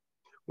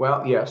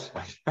 Well, yes.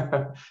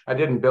 I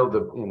didn't build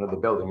the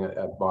building.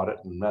 I bought it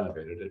and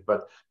renovated it.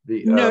 But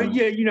you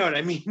know what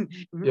I mean.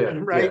 Yeah.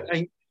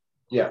 Right.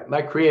 Yeah.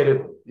 I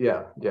created.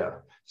 Yeah.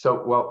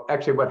 So, well,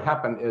 actually what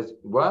happened is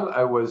while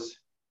I was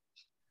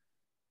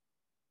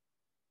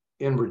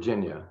in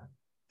Virginia,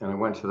 and I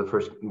went to the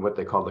first, what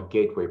they call the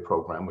Gateway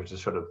program, which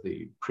is sort of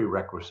the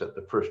prerequisite,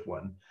 the first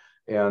one.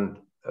 And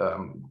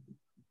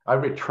I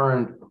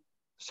returned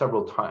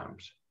several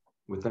times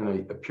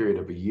within a period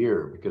of a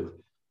year, because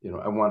you know,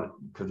 I wanted,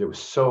 because it was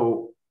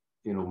so,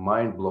 you know,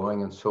 mind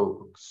blowing and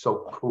so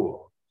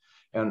cool.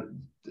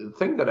 And the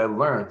thing that I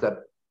learned that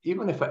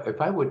even if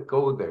I would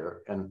go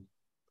there and,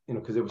 you know,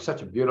 because it was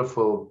such a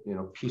beautiful, you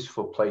know,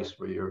 peaceful place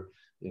where you're,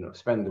 you know,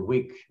 spend the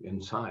week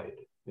inside,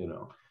 you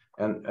know,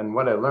 and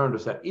what I learned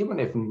was that even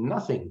if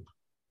nothing,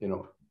 you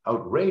know,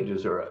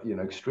 outrageous or, you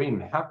know, extreme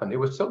happened, it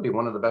would still be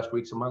one of the best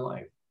weeks of my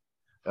life.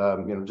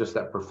 You know, just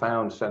that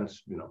profound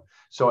sense, you know.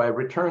 So I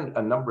returned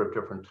a number of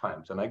different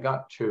times, and I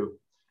got to,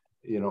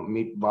 you know,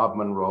 meet Bob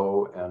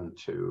Monroe and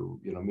to,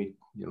 you know, meet,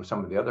 you know,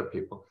 some of the other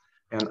people.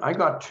 And I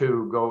got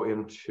to go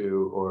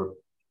into, or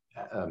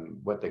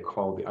what they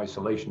call the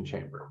isolation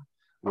chamber,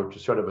 which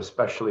is sort of a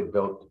specially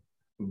built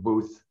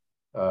booth,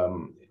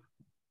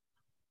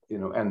 you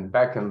know, and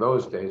back in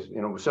those days,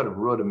 you know, it was sort of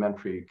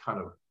rudimentary kind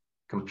of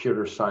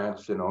computer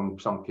science, you know, and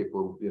some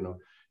people, you know,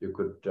 you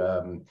could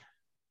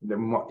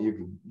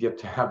get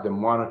to have them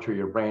monitor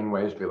your brain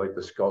waves, be like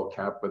the skull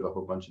cap with a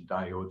whole bunch of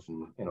diodes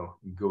and, you know,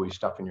 gooey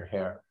stuff in your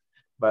hair.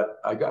 But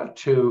I got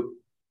to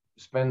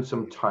spend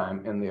some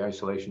time in the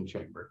isolation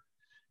chamber,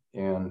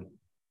 and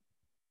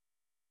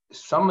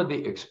some of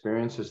the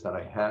experiences that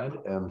I had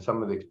and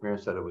some of the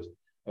experience that I was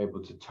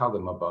able to tell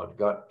them about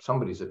got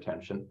somebody's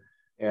attention.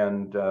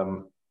 And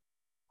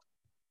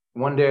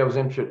one day I was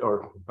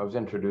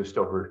introduced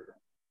over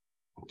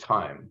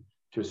time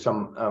to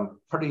some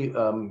pretty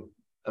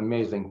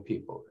amazing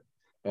people.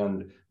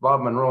 And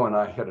Bob Monroe and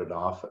I hit it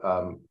off,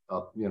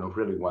 you know,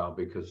 really well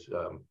because,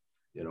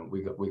 you know,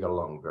 we got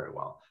along very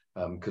well.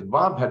 Because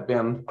Bob had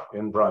been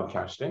in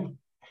broadcasting,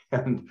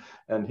 and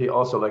he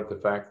also liked the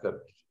fact that,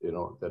 you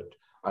know, that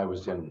I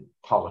was in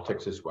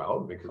politics as well,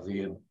 because he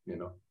had, you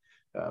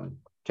know,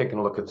 taken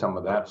a look at some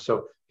of that.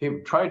 So he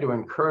tried to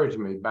encourage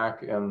me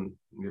back in,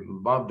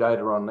 Bob died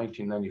around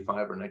 1995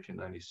 or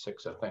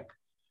 1996, I think.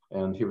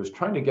 And he was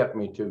trying to get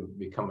me to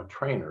become a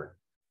trainer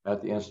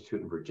at the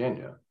Institute in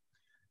Virginia.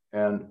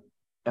 And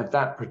at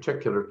that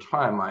particular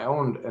time, I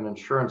owned an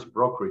insurance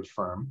brokerage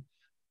firm,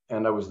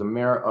 and I was the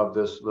mayor of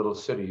this little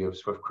city of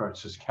Swift Current,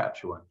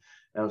 Saskatchewan.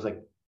 And I was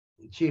like,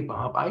 gee,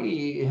 Bob, I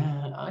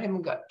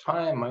haven't got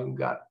time. I've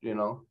got, you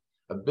know,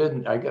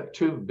 I got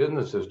two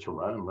businesses to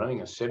run. I'm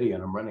running a city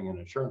and I'm running an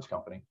insurance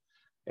company.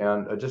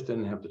 And I just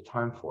didn't have the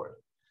time for it.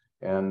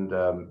 And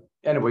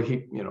anyway,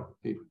 he, you know,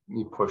 he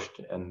pushed,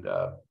 and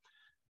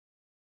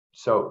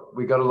so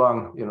we got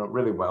along, you know,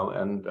 really well.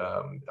 And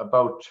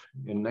about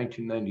in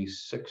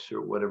 1996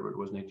 or whatever it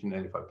was,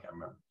 1995, I can't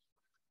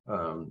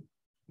remember,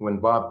 when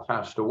Bob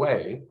passed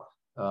away,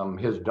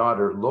 his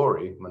daughter,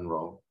 Lori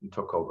Monroe,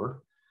 took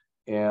over.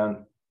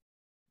 And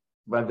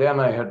by then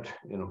I had,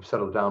 you know,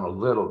 settled down a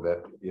little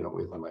bit, you know,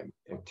 with my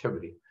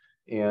activity.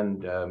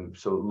 And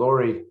so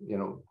Lori, you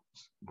know,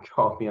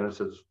 called me and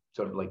said,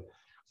 sort of like,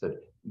 said,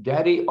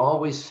 Daddy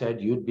always said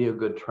you'd be a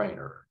good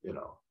trainer, you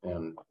know,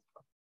 and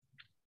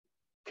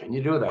can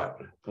you do that?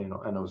 You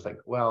know, and I was like,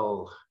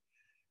 well,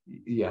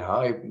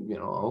 yeah, you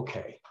know,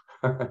 okay.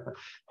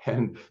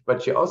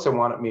 But she also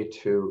wanted me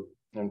to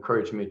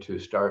encourage me to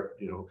start,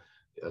 you know,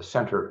 a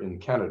center in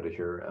Canada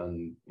here,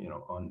 and, you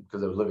know,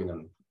 because I was living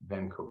on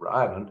Vancouver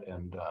Island,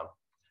 and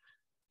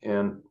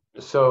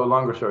so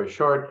longer story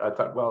short, I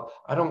thought, well,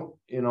 I don't,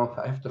 you know,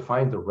 I have to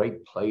find the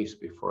right place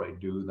before I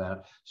do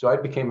that. So I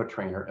became a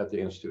trainer at the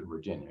Institute of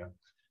Virginia,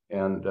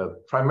 and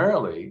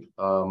primarily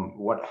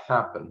what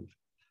happened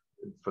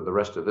for the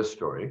rest of this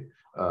story,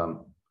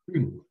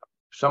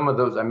 some of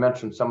those I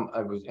mentioned,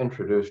 I was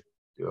introduced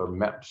or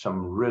met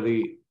some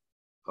really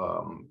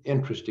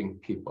interesting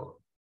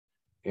people,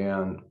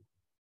 and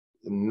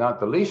not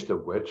the least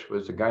of which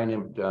was a guy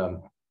named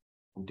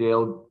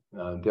Dale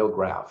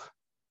Graff,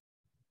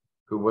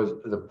 who was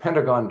the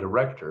Pentagon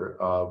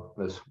director of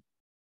this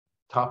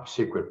top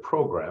secret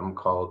program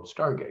called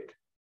Stargate,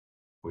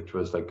 which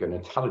was like an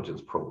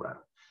intelligence program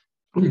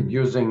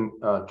using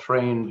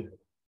trained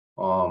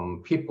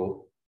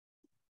people,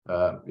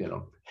 you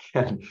know,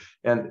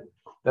 and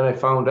then I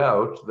found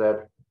out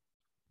that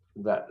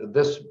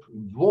this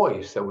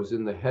voice that was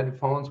in the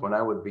headphones when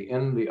I would be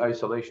in the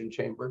isolation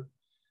chamber,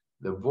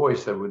 the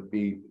voice that would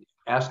be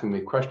asking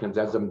me questions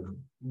as I'm,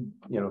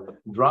 you know,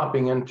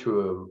 dropping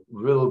into a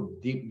real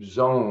deep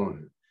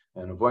zone,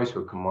 and a voice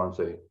would come on and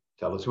say,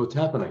 tell us what's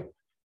happening,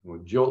 and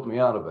would jolt me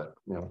out of it.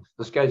 You know,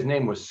 this guy's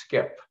name was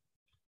Skip.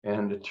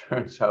 And it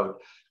turns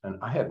out, and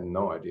I had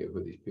no idea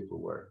who these people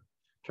were.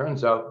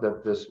 Turns out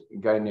that this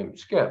guy named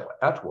Skip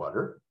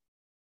Atwater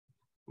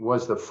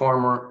was the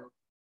former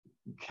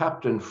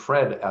Captain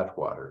Fred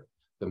Atwater,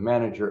 the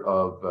manager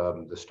of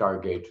the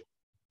Stargate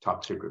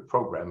top secret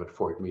program at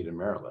Fort Meade in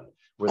Maryland.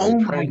 Oh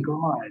my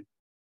God,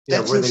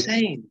 that's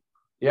insane.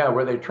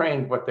 Where they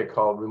trained what they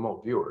call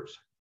remote viewers.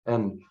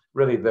 And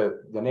really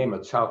the name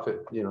itself,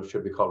 you know,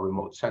 should be called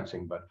remote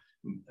sensing, but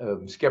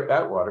Skip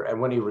Atwater, and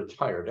when he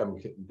retired, I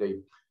mean,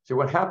 see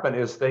what happened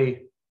is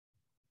they're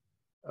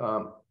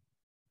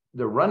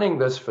running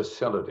this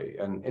facility,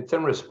 and it's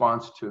in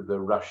response to the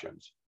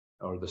Russians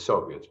or the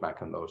Soviets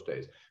back in those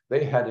days.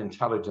 They had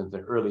intelligence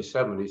in the early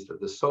 70s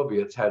that the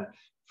Soviets had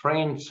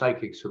trained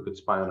psychics who could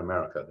spy on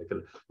America. They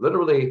could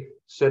literally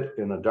sit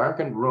in a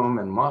darkened room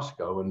in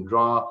Moscow and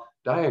draw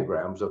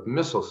diagrams of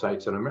missile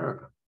sites in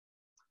America.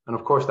 And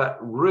of course, that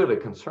really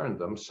concerned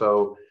them.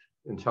 So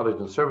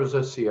intelligence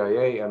services,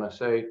 CIA,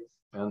 NSA.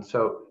 And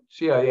so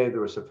CIA,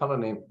 there was a fellow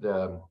named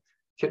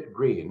Kit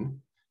Green,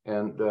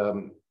 and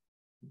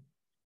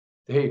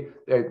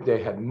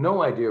they had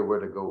no idea where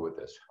to go with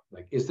this.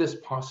 Like, is this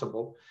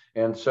possible?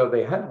 And so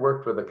they had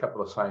worked with a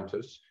couple of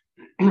scientists,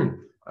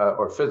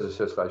 or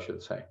physicists, I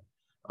should say,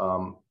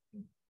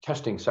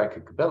 testing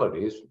psychic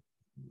abilities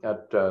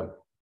at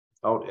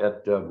out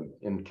at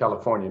in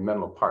California, in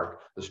Menlo Park,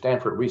 the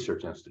Stanford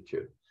Research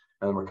Institute.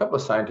 And there were a couple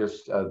of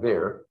scientists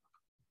there.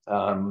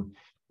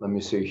 Let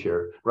me see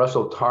here,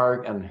 Russell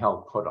Targ and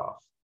Hal Puthoff.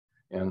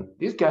 And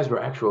these guys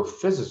were actual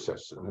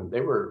physicists, and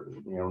they were,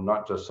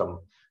 not just some,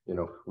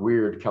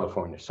 weird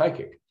California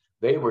psychic.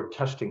 They were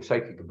testing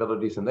psychic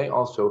abilities, and they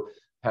also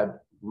had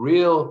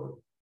real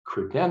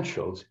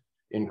credentials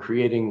in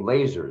creating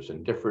lasers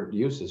and different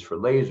uses for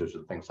lasers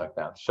and things like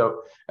that.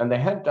 So, and they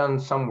had done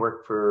some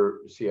work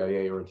for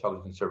CIA or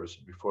intelligence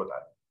services before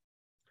that.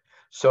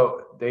 So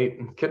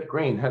Kit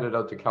Green headed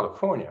out to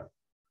California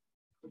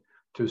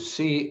to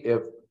see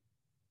if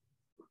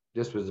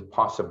this was a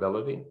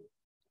possibility,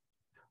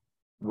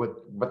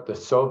 what the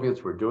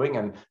Soviets were doing,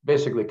 and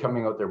basically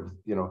coming out there,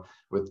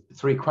 with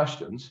three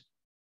questions.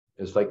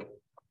 Is like,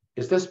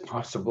 is this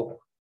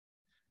possible?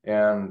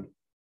 And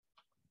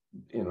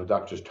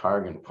Doctors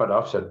Targ and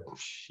Puthoff said,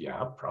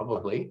 yeah,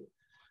 probably.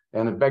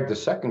 And it begged the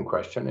second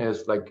question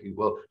is like,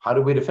 well, how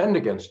do we defend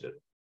against it?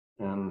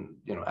 And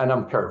and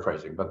I'm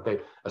paraphrasing, but they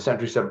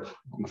essentially said,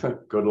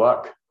 good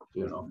luck,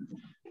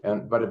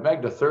 but it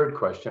begged a third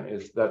question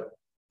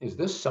is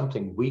this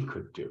something we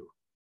could do?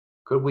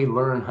 Could we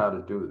learn how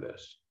to do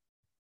this?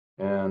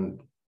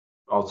 And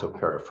also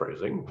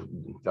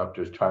paraphrasing,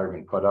 Doctors Targ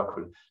and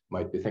Puthoff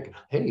might be thinking,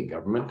 hey,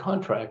 government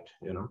contract,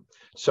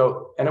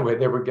 So anyway,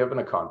 they were given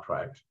a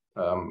contract.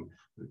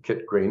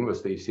 Kit Green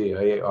was the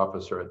CIA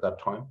officer at that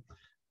time.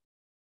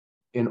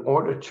 In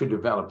order to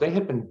develop, they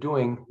had been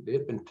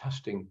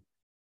testing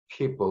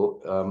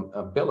people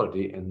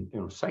ability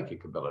in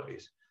psychic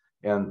abilities.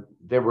 And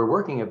they were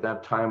working at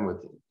that time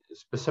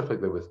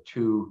specifically with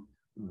two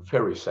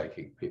very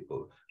psychic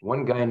people.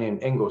 One guy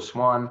named Ingo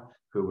Swann,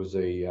 who was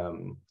a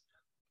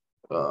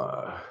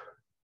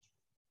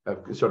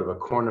sort of a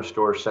corner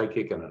store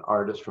psychic and an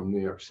artist from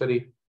New York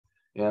City,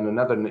 and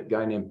another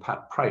guy named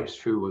Pat Price,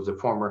 who was a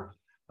former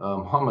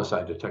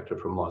homicide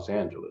detective from Los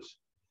Angeles.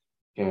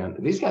 And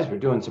these guys were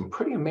doing some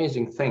pretty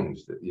amazing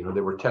things that,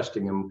 they were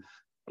testing them,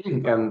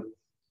 and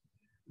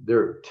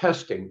their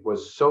testing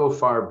was so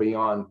far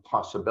beyond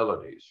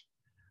possibilities.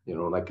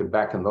 Like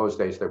back in those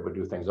days, they would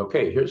do things.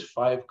 Okay, here's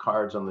 5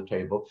 cards on the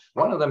table.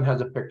 One of them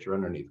has a picture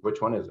underneath.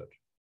 Which one is it?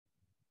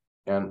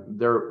 And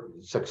their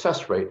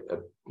success rate at,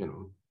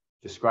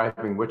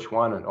 describing which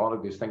one and all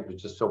of these things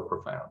was just so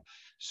profound.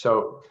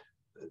 So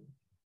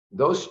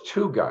those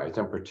two guys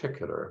in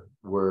particular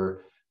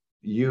were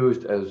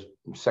used as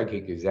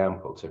psychic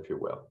examples, if you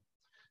will.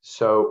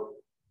 So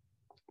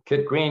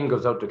Kit Green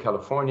goes out to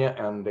California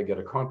and they get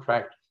a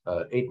contract,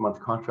 8-month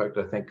contract,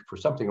 I think, for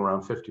something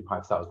around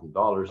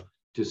 $55,000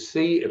 to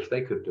see if they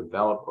could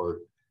develop or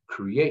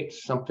create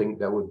something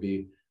that would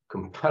be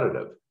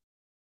competitive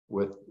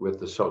with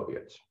the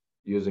Soviets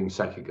using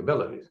psychic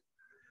abilities.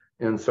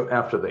 And so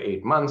after the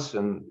 8 months,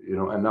 and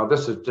now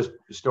this is just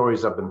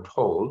stories I've been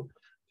told,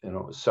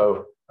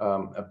 so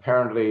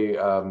apparently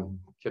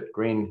Kit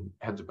Green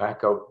heads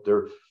back out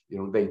there.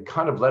 They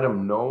kind of let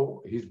him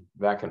know he's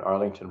back in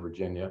Arlington,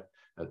 Virginia,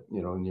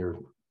 near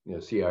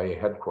CIA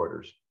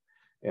headquarters,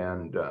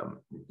 and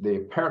they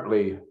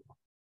apparently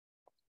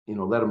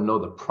let him know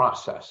the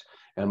process.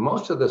 And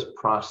most of this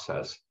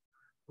process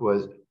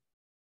was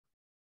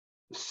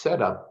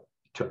set up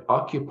to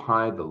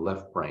occupy the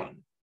left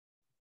brain,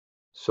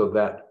 so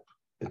that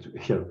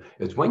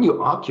it's when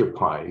you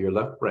occupy your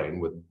left brain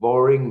with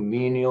boring,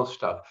 menial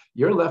stuff,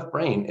 your left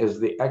brain is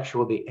the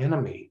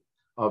enemy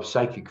of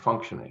psychic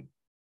functioning,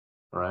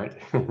 right?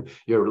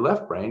 Your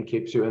left brain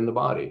keeps you in the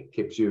body,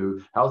 keeps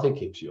you healthy,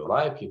 keeps you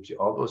alive, keeps you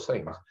all those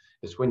things.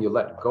 It's when you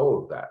let go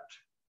of that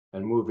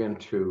and move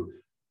into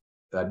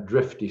that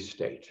drifty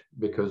state,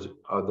 because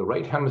the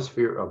right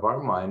hemisphere of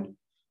our mind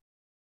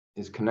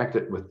is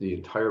connected with the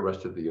entire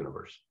rest of the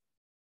universe.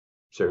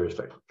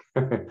 Seriously.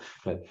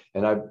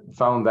 And I've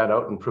found that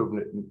out and proven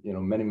it,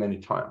 many, many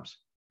times.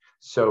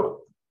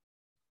 So.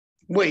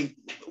 Wait,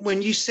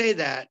 when you say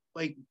that,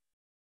 like,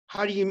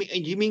 how do you mean?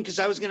 You mean, because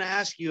I was going to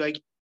ask you, like,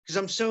 because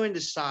I'm so into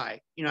psi,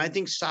 I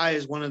think psi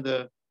is one of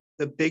the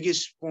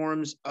biggest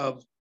forms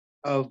of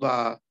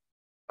the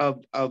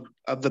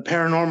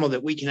paranormal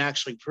that we can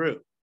actually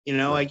prove.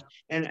 Like,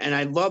 and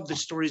I love the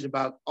stories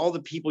about all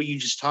the people you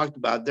just talked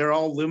about. They're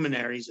all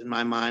luminaries in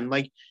my mind,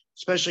 like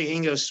especially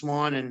Ingo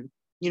Swann. And,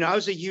 I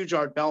was a huge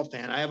Art Bell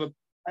fan. I have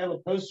a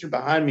poster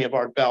behind me of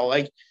Art Bell.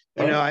 Like,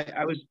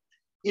 I was,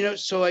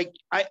 so like,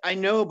 I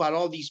know about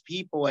all these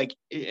people, like,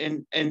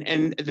 and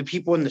the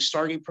people in the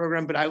Stargate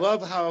program, but I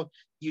love how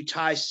you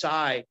tie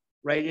psi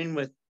right in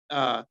with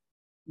OBE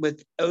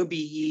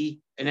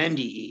and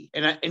NDE,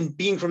 and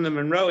being from the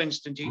Monroe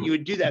Institute, you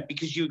would do that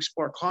because you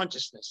explore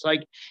consciousness,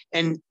 like,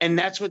 and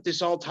that's what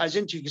this all ties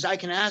into. Because I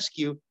can ask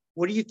you,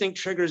 what do you think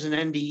triggers an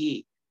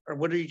NDE, or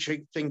what do you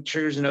think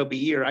triggers an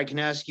OBE, or I can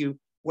ask you,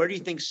 where do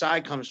you think psi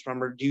comes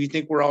from, or do you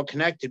think we're all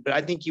connected? But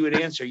I think you would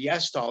answer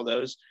yes to all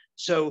those.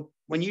 So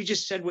when you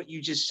just said what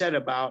you just said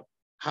about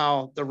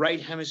how the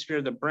right hemisphere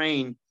of the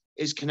brain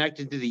is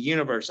connected to the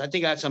universe, I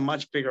think that's a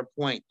much bigger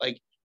point.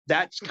 Like,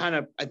 that's kind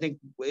of, I think,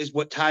 is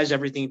what ties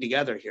everything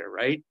together here,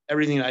 right?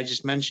 Everything that I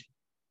just mentioned.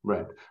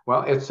 Right.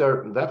 Well,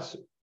 that's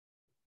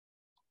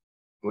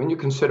when you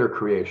consider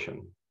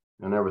creation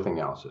and everything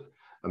else.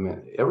 I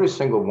mean, every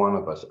single one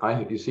of us,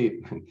 you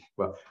see,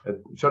 well,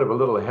 sort of a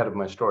little ahead of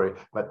my story,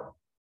 but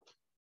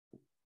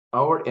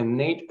our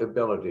innate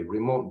ability,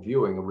 remote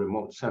viewing and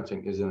remote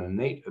sensing, is an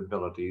innate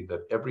ability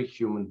that every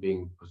human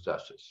being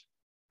possesses.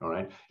 All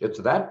right. It's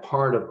that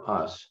part of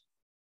us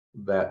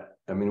that,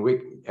 I mean,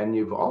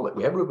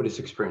 everybody's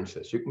experienced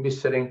this. You can be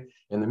sitting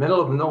in the middle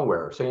of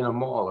nowhere, say in a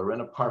mall or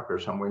in a park or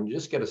somewhere, and you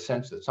just get a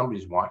sense that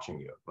somebody's watching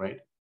you, right?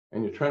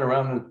 And you turn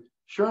around and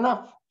sure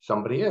enough,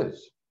 somebody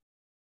is.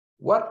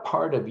 What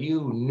part of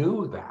you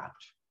knew that?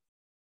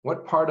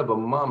 What part of a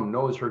mom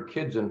knows her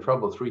kid's in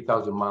trouble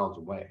 3,000 miles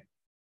away?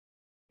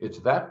 It's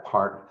that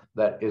part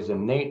that is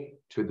innate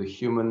to the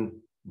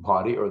human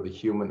body or the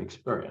human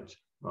experience.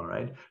 All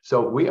right.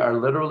 So we are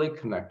literally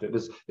connected.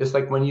 It's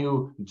like when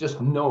you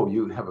just know,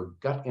 you have a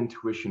gut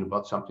intuition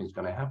about something's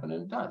going to happen,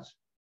 and it does.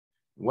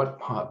 What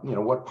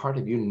part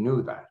of you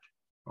knew that?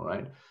 All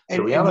right.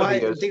 And why,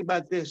 think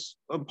about this,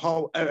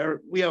 Paul,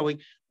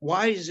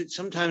 why is it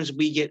sometimes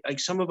we get,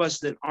 like, some of us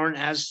that aren't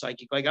as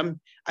psychic, like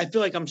I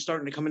feel like I'm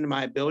starting to come into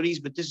my abilities,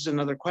 but this is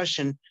another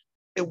question.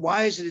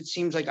 Why is it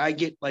seems like I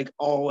get like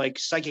all like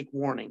psychic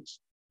warnings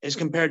as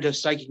compared to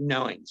psychic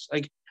knowings?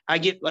 Like, I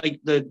get like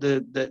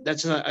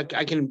that's not,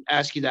 I can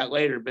ask you that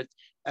later, but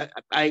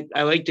I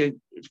like to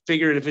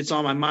figure it if it's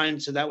on my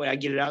mind, so that way I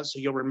get it out, so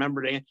you'll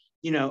remember to,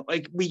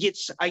 like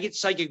I get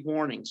psychic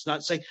warnings,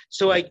 not psych.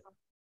 So like,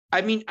 I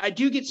mean, I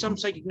do get some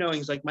psychic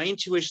knowings, like my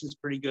intuition is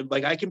pretty good.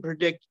 Like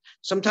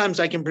sometimes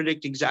I can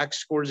predict exact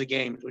scores of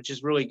games, which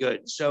is really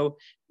good. So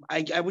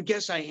I would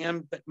guess I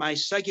am, but my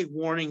psychic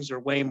warnings are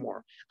way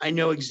more. I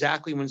know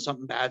exactly when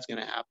something bad's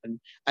going to happen.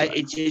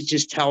 It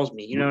just tells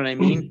me, you know what I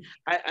mean?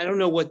 I don't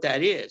know what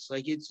that is.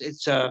 Like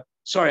it's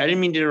sorry, I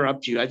didn't mean to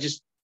interrupt you.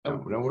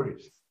 No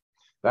worries.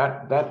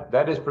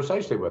 That is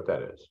precisely what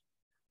that is.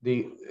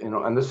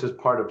 And this is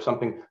part of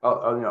something,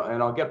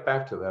 and I'll get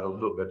back to that a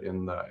little bit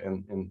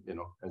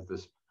as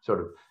this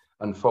sort of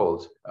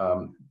unfolds.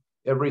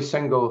 Every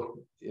single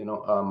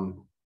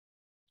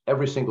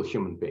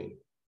human being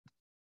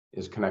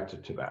is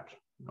connected to that.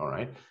 All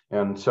right.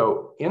 And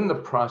so in the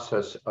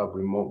process of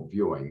remote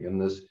viewing, in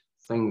this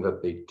thing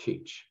that they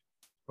teach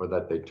or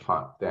that they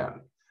taught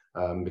then,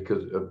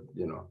 because of,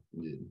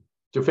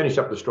 to finish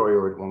up the story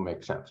or it won't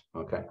make sense.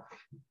 Okay.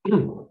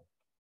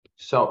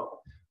 So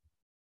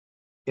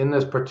in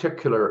this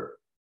particular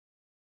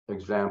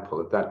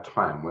example at that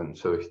time,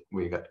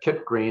 we got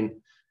Kit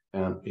Green,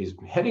 and he's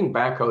heading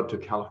back out to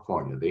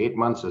California. The 8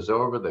 months is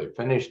over, they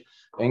finished.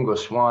 Ingo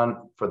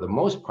Swann, for the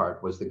most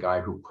part, was the guy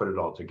who put it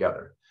all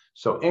together.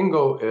 So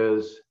Ingo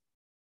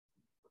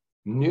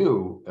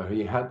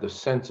he had the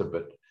sense of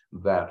it,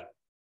 that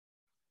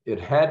it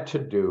had to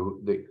do,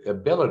 the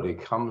ability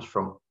comes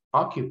from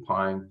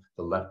occupying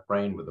the left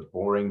brain with a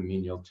boring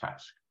menial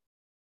task.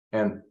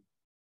 And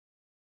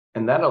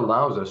that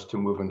allows us to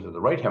move into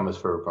the right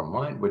hemisphere of our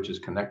mind, which is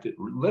connected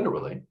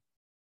literally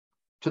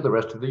to the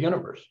rest of the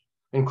universe,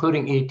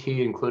 including ET,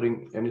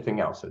 including anything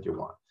else that you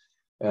want.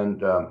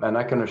 And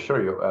I can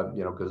assure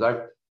you, because I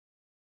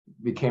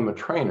became a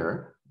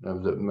trainer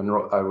of the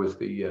Monroe, I was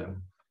the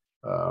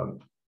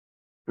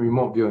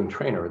remote viewing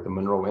trainer at the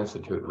Monroe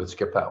Institute with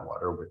Skip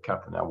Atwater, with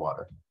Captain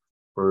Atwater,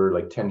 for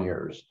like 10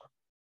 years.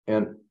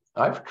 And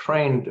I've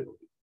trained,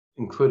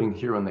 including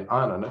here on the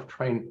island, I've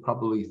trained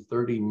probably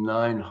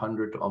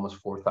 3,900 to almost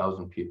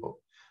 4,000 people.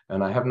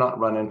 And I have not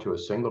run into a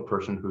single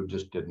person who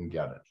just didn't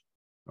get it.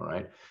 All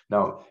right.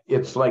 Now,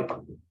 it's like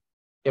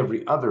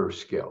every other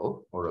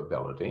skill or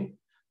ability,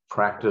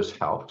 practice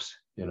helps,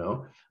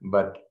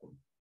 but,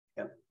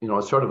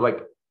 it's sort of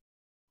like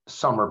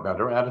some are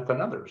better at it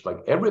than others. Like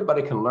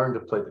everybody can learn to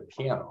play the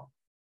piano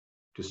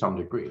to some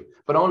degree,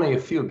 but only a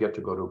few get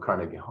to go to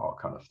Carnegie Hall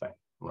kind of thing.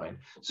 Right.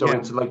 So yeah.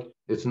 It's like,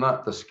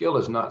 the skill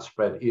is not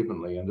spread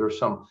evenly. And there's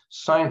some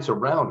science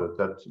around it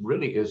that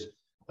really is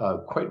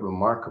quite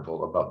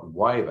remarkable about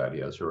why that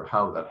is or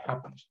how that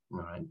happens.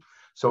 Right.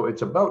 So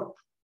it's about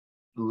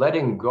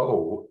letting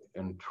go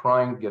and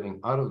getting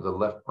out of the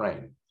left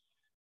brain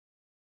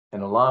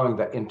and allowing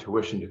that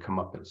intuition to come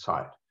up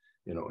inside.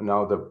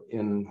 Now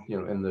in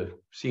the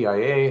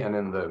CIA and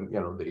in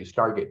the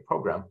Stargate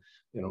program,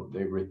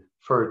 they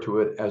refer to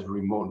it as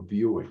remote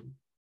viewing.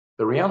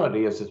 The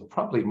reality is it's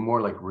probably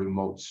more like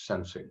remote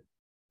sensing,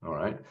 all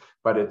right?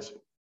 But it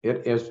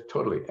is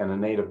totally an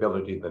innate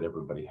ability that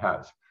everybody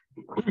has.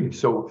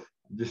 So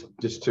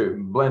just to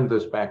blend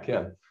this back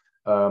in,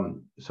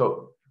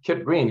 so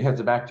Kit Green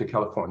heads back to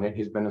California.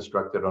 He's been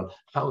instructed on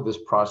how this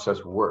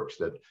process works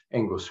that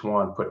Ingo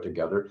Swann put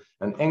together.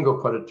 And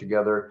Ingo put it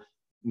together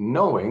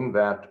knowing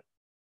that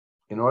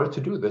in order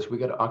to do this, we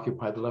got to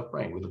occupy the left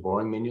brain with a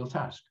boring menial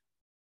task.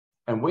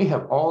 And we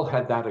have all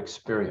had that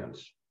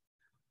experience.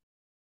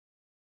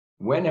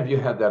 When have you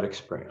had that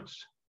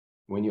experience?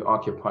 When you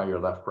occupy your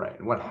left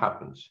brain, what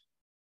happens,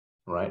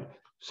 right?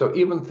 So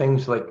even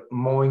things like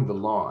mowing the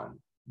lawn,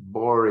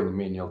 boring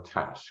menial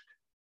task,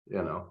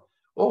 you know,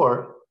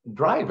 or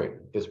driving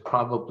is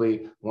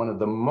probably one of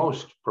the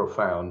most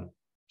profound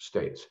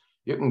states.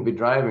 You can be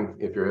driving,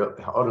 if you're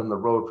out on the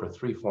road for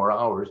 3-4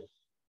 hours,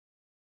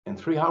 and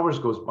 3 hours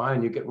goes by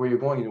and you get where you're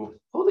going, you go,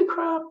 holy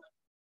crap.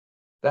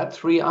 That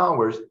 3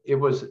 hours, it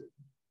was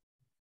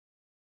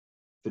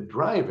the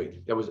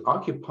driving that was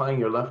occupying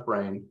your left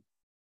brain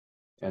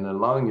and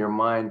allowing your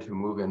mind to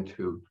move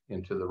into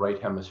the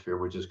right hemisphere,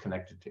 which is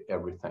connected to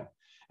everything.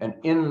 And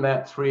in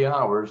that 3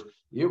 hours,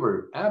 you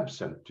were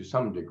absent to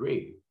some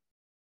degree.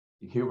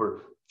 You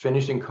were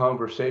finishing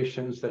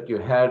conversations that you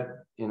had,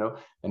 you know,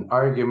 and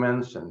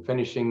arguments and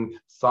finishing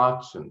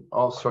thoughts and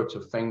all sorts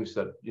of things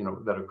that, you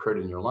know, that occurred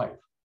in your life.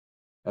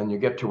 And you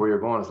get to where you're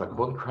going, it's like,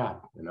 holy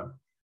crap, you know.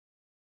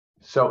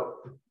 So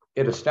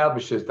it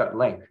establishes that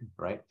link,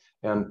 right?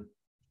 And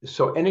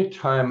so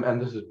anytime,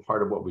 and this is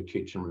part of what we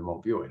teach in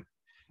remote viewing,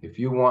 if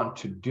you want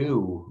to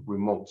do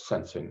remote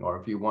sensing, or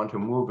if you want to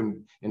move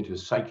into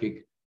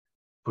psychic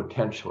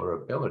potential or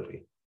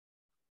ability,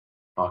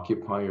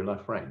 occupy your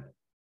left brain.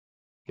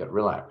 Get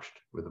relaxed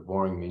with a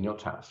boring menial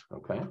task,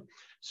 okay?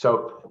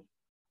 So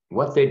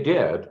what they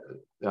did,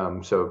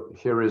 so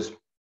here is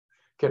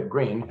Kit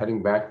Green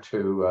heading back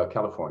to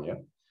California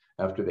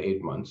after the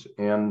 8 months.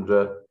 And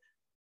the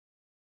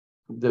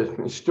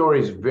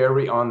stories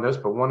vary on this,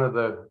 but one of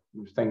the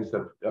things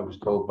that I was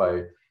told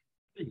by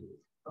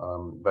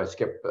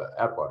Skip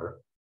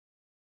Atwater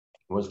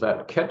was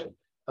that Kit,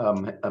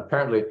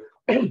 apparently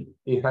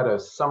he had a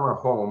summer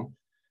home,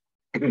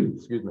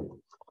 excuse me,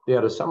 he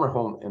had a summer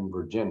home in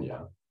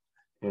Virginia.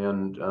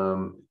 And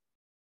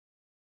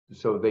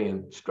so they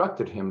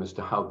instructed him as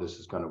to how this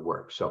is going to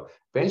work. So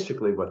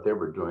basically what they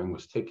were doing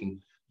was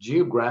taking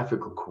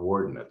geographical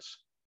coordinates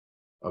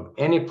of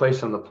any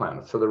place on the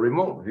planet. So the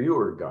remote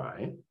viewer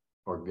guy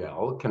or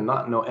gal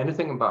cannot know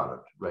anything about it,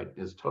 right?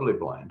 Is totally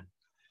blind.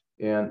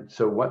 And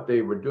so what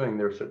they were doing,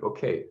 they said,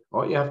 okay,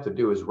 all you have to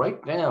do is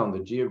write down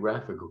the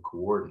geographical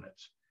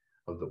coordinates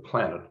of the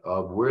planet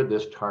of where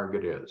this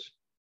target is.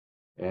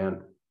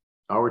 And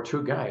our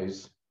two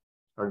guys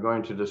are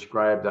going to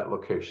describe that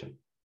location,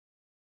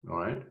 all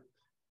right?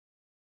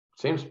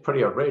 Seems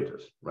pretty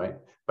outrageous, right?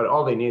 But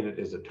all they needed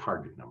is a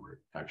target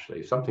number,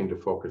 actually, something to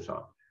focus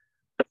on.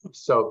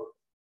 So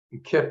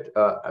Kit,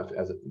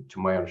 to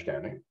my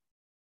understanding,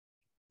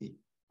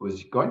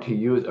 was going to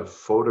use a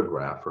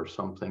photograph or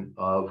something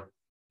of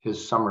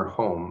his summer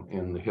home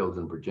in the hills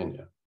in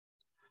Virginia.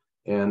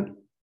 And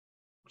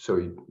so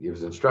he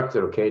was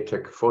instructed, okay,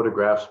 take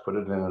photographs, put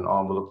it in an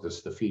envelope, this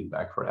is the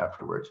feedback for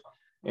afterwards,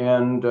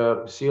 and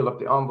seal up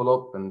the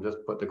envelope and just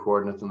put the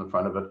coordinates in the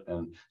front of it.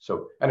 And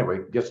so anyway,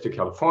 gets to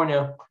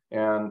California,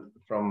 and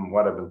from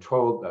what I've been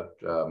told,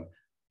 that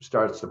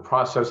starts the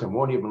process and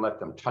won't even let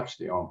them touch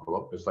the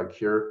envelope. It's like,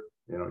 here,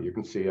 you know, you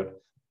can see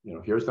it, you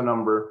know, here's the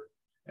number.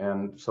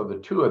 And so the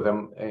two of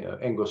them,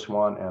 Ingo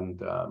Swann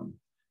and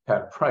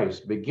Pat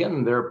Price,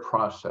 begin their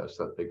process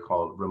that they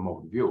call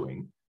remote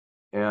viewing.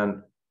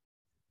 And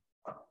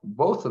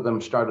both of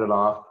them started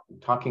off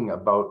talking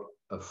about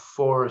a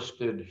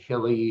forested,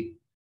 hilly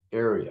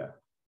area,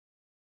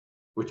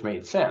 which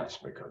made sense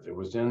because it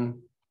was in,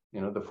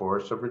 you know, the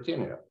forests of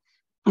Virginia,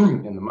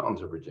 in the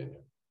mountains of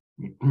Virginia.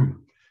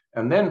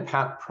 And then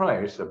Pat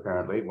Price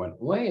apparently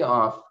went way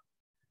off,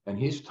 and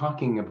he's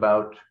talking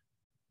about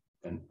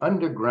an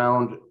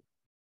underground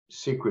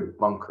secret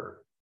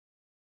bunker.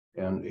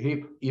 And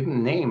he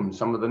even named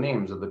some of the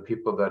names of the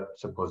people that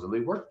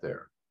supposedly worked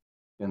there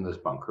in this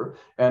bunker,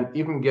 and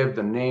even gave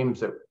the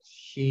names that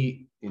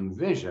he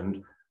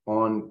envisioned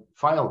on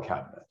file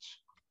cabinets.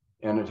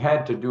 And it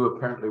had to do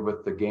apparently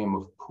with the game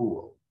of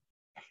pool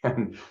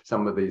and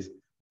some of these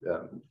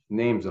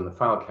names on the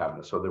file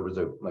cabinet. So there was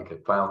like a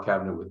file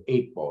cabinet with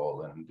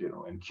 8-ball and, you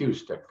know, and cue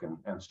stick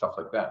and stuff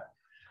like that.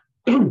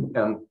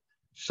 And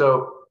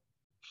so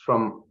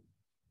from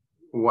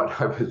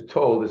what I was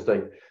told is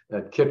like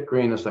that Kit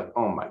Green is like,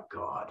 oh my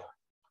God,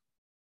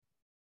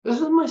 this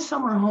is my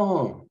summer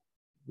home,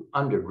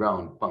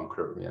 underground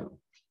bunker, you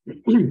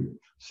know.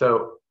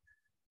 So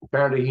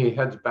apparently he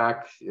heads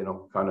back, you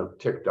know, kind of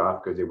ticked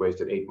off because he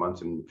wasted 8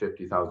 months and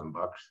 $50,000.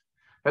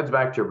 Heads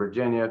back to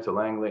Virginia, to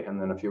Langley, and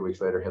then a few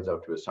weeks later heads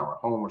out to his summer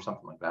home or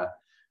something like that,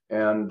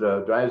 and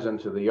drives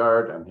into the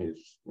yard, and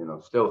he's, you know,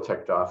 still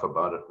ticked off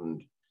about it,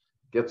 and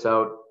gets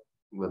out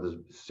with his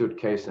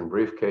suitcase and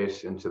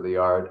briefcase into the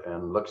yard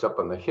and looks up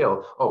on the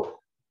hill. Oh,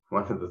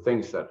 one of the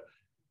things that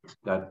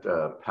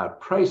Pat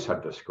Price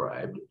had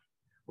described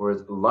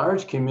was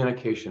large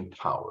communication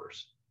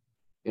towers,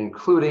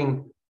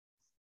 including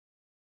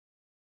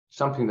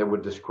something that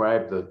would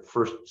describe the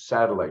first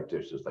satellite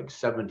dishes, like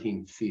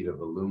 17 feet of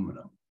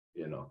aluminum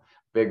you know,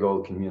 big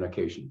old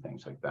communication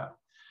things like that,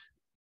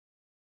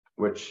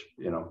 which,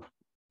 you know,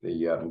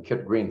 the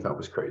Kit Green thought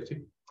was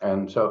crazy.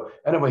 And so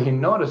anyway, he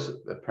noticed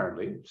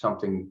apparently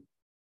something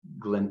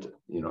glint,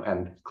 you know,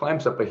 and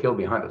climbs up a hill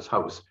behind his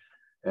house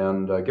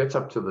and gets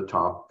up to the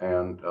top.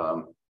 And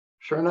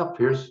sure enough,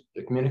 here's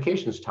the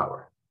communications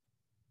tower.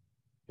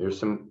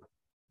 Here's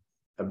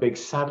a big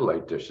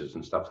satellite dishes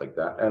and stuff like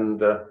that.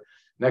 And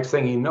next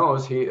thing he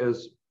knows, he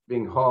is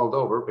being hauled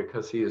over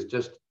because he is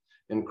just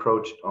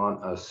encroached on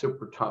a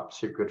super top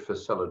secret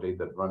facility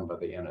that run by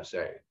the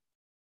NSA.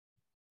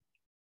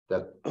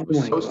 That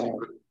was so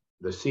secret,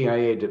 the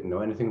CIA didn't know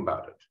anything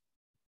about it.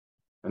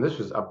 And this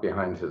was up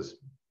behind his,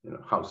 you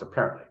know, house,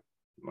 apparently,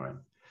 right?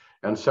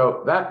 And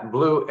so that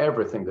blew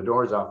everything, the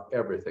doors off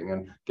everything.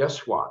 And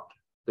guess what?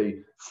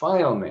 The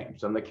file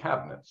names on the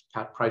cabinets,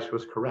 Pat Price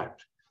was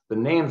correct. The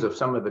names of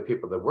some of the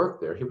people that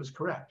worked there, he was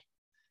correct.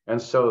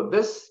 And so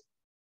this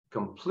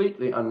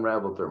completely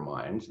unraveled their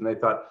minds, and they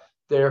thought,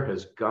 there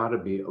has got to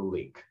be a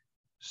leak.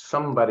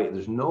 Somebody,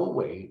 there's no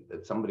way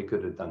that somebody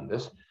could have done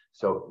this.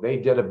 So they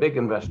did a big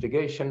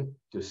investigation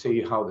to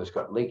see how this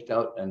got leaked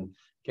out and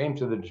came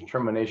to the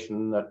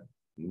determination that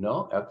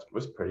no, that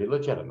was pretty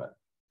legitimate.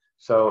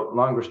 So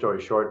longer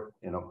story short,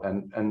 you know,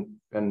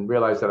 and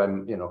realize that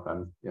I'm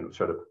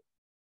sort of,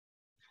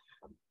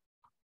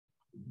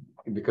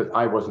 because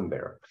I wasn't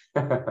there.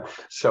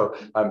 So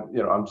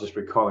I'm just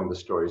recalling the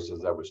stories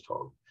as I was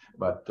told.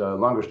 But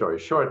longer story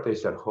short, they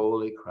said,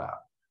 holy crap,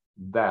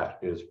 that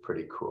is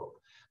pretty cool.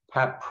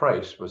 Pat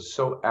Price was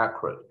so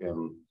accurate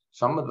in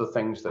some of the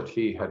things that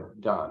he had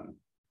done.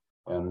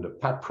 And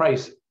Pat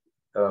Price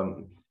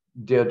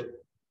did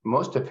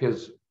most of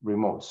his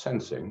remote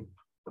sensing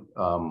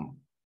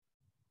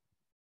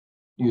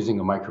using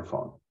a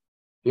microphone.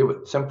 He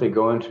would simply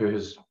go into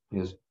his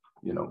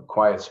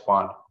quiet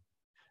spot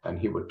and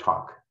he would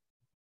talk.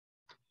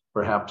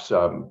 Perhaps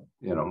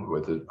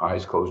with his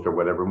eyes closed or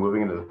whatever,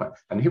 moving into the plant.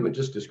 And he would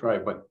just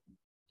describe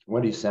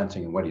what he's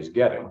sensing and what he's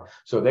getting.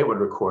 So they would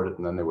record it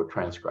and then they would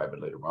transcribe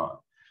it later on.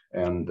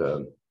 And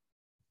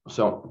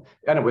so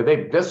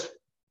anyway, this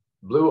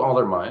blew all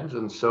their minds.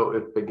 And so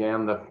it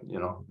began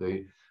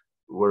they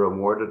were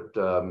awarded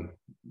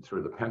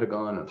through the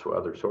Pentagon and through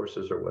other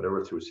sources or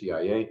whatever, through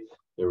CIA,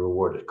 they were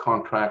awarded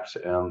contracts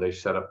and they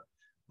set up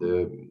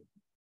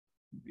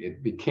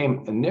it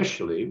became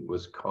initially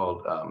was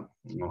called,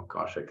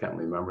 gosh, I can't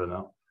remember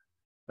now.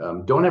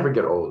 Don't ever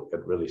get old,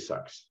 it really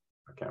sucks.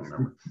 I can't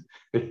remember.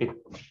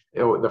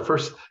 It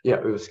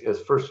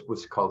first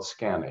was called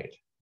ScanAid.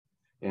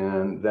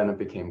 And then it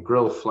became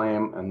Grill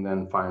Flame, and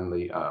then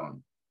finally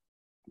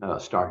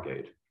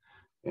Stargate.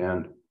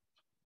 And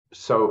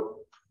so,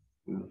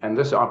 and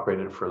this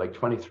operated for like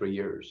 23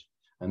 years.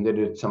 And they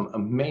did some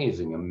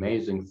amazing,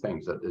 amazing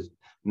things that is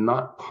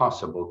not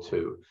possible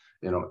to,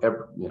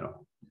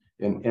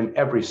 in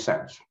every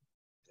sense,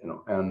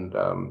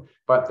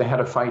 but they had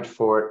to fight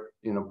for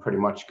it, pretty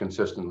much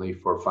consistently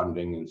for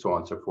funding and so on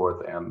and so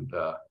forth, and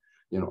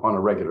on a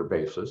regular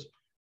basis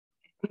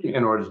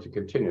in order to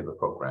continue the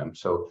program.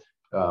 So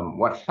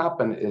what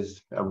happened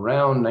is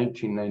around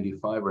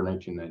 1995 or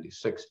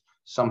 1996,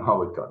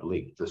 somehow it got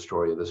leaked. The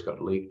story of this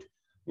got leaked,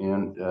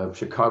 and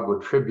Chicago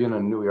Tribune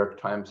and New York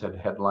Times had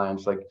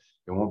headlines like,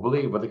 "You won't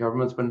believe what the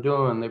government's been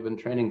doing. They've been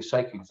training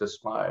psychics as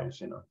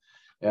spies,"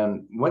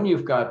 And when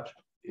you've got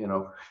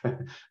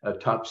a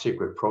top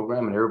secret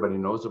program and everybody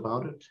knows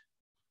about it,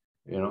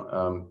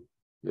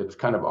 it's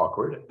kind of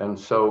awkward. And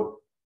so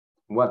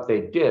what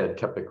they did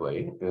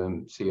typically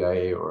in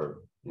CIA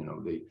or,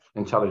 the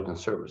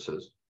intelligence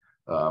services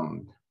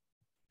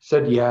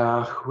said,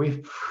 yeah,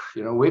 we've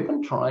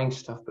been trying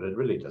stuff, but it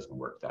really doesn't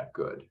work that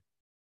good.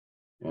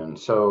 And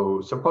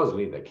so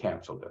supposedly they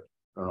canceled it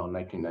around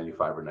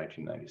 1995 or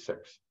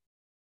 1996.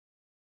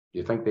 Do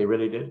you think they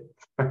really did?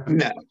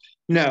 No.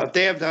 If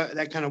they have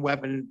that kind of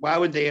weapon, why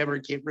would they ever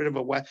get rid of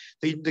a weapon?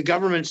 The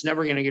government's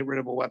never going to get rid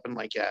of a weapon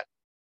like that,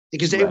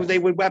 because they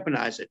would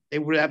weaponize it. They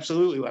would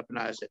absolutely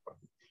weaponize it.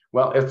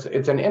 Well,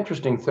 it's an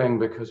interesting thing,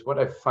 because what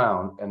I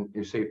found, and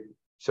you see,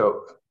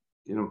 so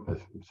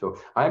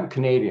I'm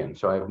Canadian,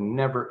 so I've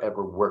never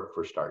ever worked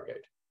for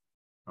Stargate.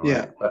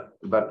 Yeah. Right?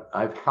 But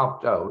I've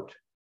helped out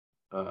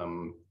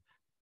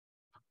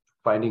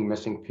finding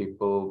missing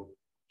people,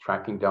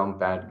 tracking down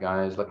bad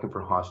guys, looking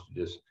for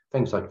hostages,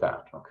 things like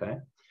that, okay?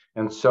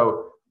 And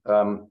so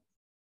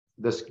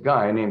this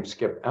guy named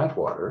Skip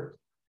Atwater,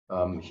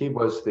 he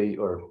was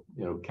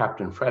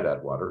Captain Fred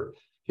Atwater,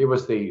 he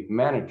was the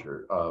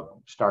manager of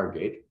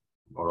Stargate,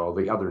 or all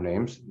the other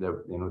names.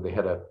 They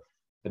had a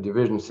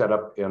division set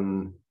up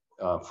in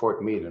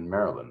Fort Meade in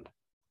Maryland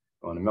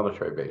on a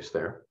military base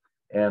there.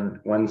 And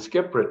when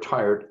Skip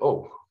retired,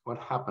 what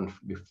happened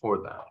before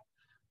that?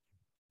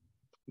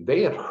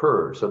 They had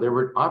heard, so they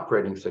were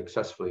operating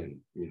successfully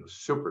in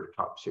super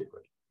top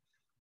secret.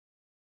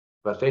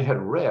 But they had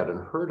read and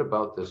heard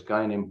about this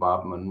guy named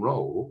Bob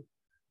Monroe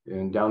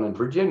down in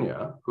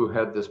Virginia, who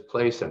had this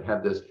place and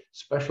had this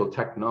special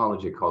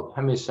technology called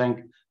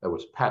Hemisync that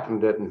was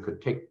patented and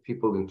could take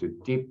people into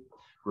deep,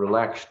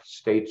 relaxed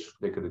states.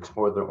 They could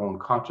explore their own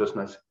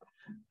consciousness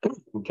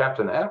and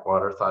Captain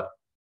Atwater thought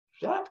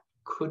that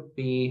could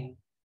be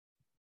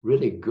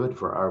really good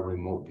for our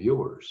remote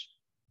viewers.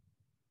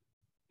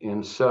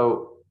 And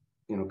so,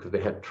 because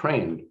they had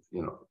trained,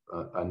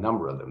 a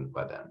number of them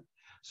by then.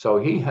 So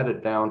he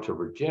headed down to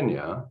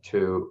Virginia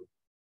to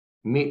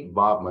meet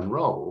Bob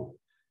Monroe,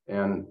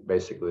 and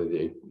basically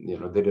they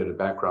did a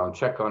background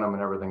check on him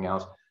and everything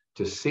else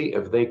to see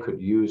if they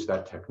could use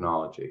that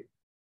technology.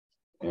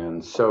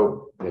 And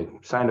so they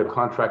signed a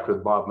contract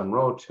with Bob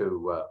Monroe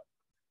to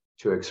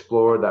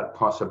explore that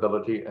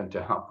possibility and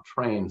to help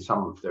train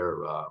some of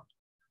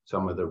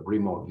the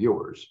remote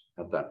viewers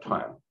at that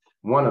time.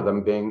 One of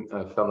them being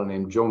a fellow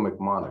named Joe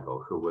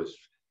McMoneagle, who was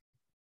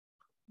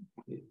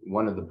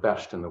one of the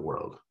best in the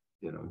world.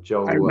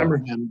 Joe. I remember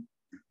him.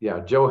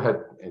 Yeah, Joe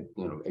had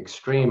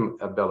extreme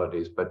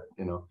abilities, but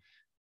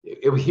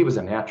he was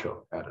a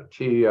natural at it.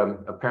 He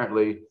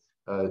apparently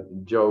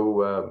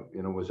Joe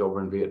was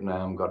over in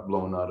Vietnam, got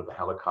blown out of a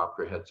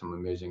helicopter, had some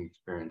amazing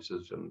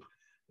experiences, and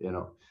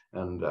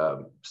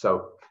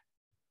so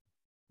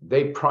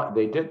they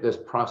did this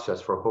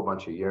process for a whole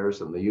bunch of years,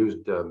 and they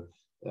used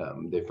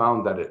they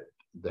found that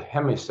the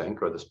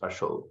Hemisync, or the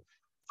special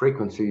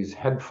frequencies,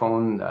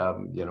 headphone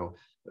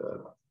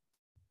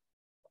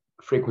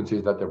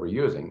frequencies that they were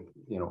using,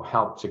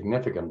 helped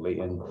significantly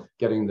in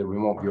getting the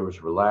remote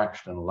viewers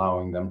relaxed and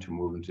allowing them to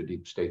move into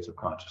deep states of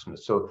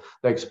consciousness. So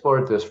they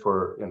explored this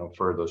for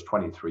those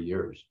 23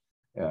 years,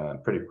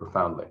 pretty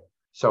profoundly.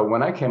 So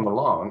when I came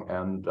along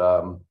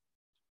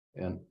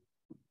and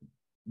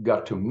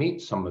got to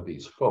meet some of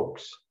these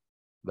folks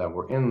that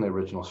were in the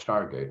original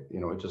Stargate,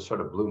 it just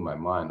sort of blew my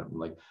mind. I'm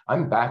like,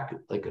 I'm back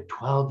like a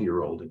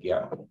 12-year-old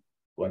again.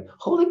 Like,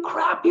 holy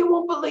crap, you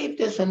won't believe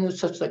this. And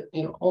it's just like,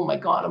 oh my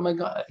God,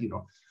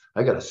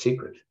 I got a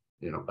secret,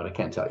 but I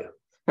can't tell you,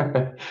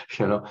 and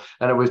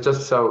it was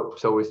just so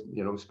we,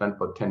 spent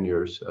about 10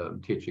 years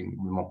teaching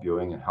remote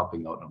viewing and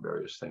helping out on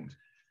various things.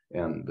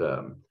 And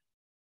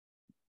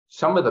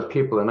some of the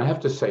people, and I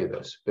have to say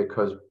this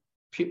because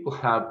people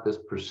have this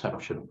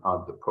perception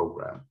of the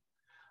program,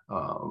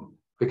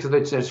 because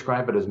they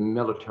describe it as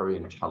military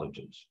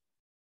intelligence,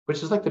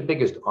 which is like the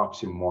biggest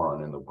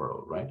oxymoron in the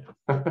world, right?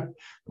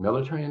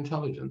 Military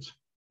intelligence.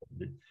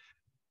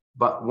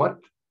 But what,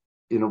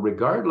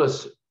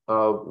 regardless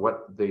of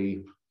what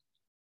the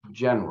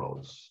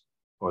generals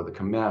or the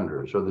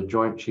commanders or the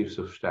Joint Chiefs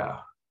of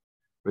Staff,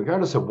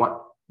 regardless of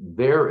what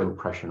their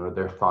impression or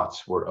their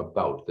thoughts were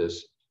about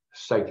this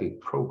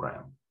psychic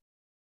program,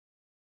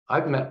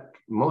 I've met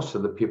most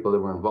of the people that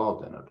were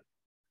involved in it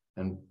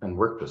and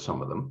worked with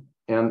some of them.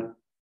 And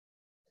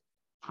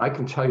I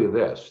can tell you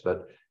this,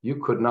 that you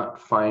could not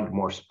find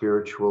more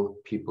spiritual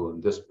people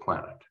on this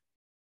planet,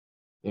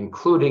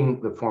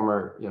 including the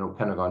former,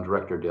 Pentagon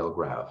director, Dale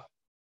Graff.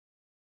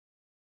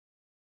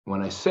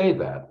 When I say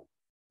that,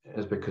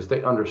 is because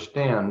they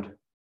understand,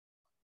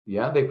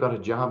 yeah, they've got a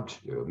job to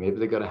do. Maybe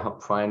they got to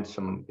help find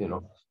some,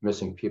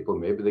 missing people.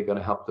 Maybe they got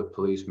to help the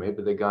police.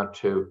 Maybe they got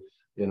to,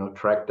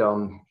 track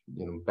down,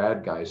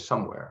 bad guys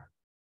somewhere.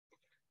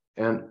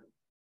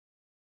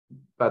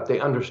 But they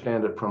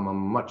understand it from a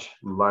much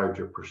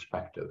larger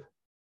perspective.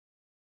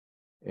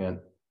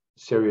 And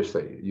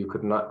seriously, you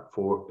could not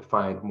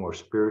find more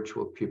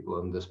spiritual people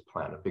on this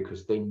planet,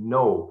 because they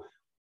know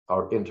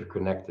our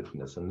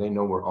interconnectedness and they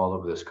know where all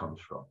of this comes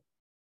from,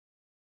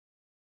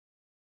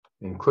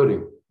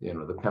 including,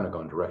 the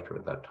Pentagon director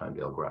at that time,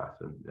 Dale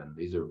Graff. And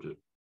these are just,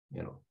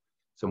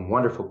 some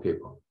wonderful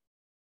people.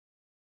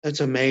 That's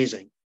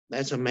amazing.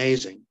 That's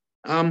amazing.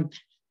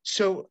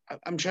 So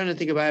I'm trying to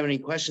think if I have any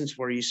questions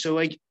for you. So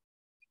like,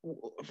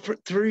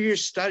 through your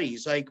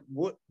studies, like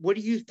what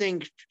do you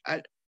think?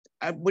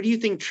 What do you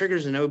think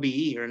triggers an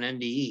OBE or an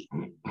NDE?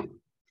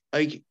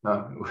 Like,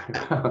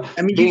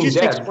 I mean, you just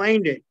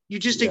explained it. You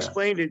just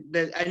explained it.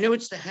 That I know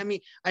it's the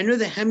I know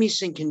the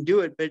Hemisync can do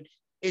it, but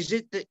is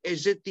it the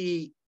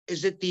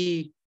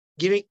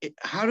giving?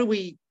 How do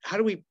we?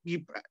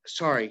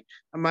 Sorry,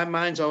 my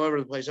mind's all over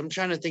the place. I'm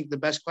trying to think the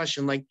best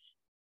question, like,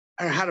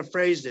 or how to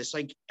phrase this.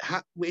 Like,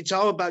 it's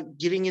all about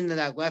getting into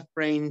that left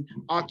brain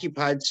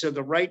occupied, so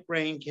the right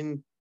brain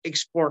can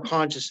explore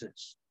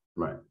consciousness.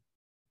 Right.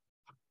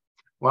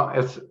 Well,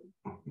 it's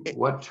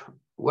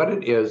what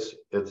it is.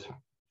 It's,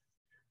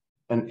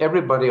 and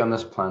everybody on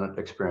this planet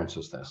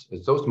experiences this.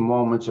 It's those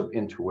moments of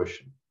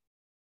intuition,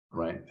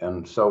 right?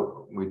 And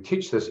so we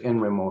teach this in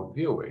remote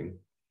viewing,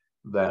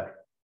 that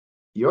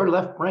your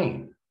left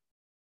brain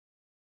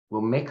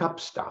will make up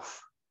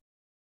stuff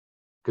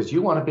because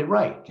you want to be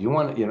right. You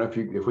want to,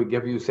 if we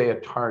give you, say, a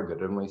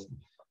target and we,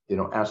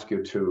 ask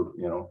you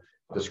to,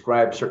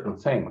 describe certain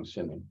things,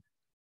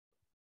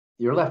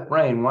 your left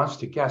brain wants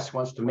to guess,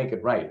 wants to make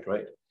it right?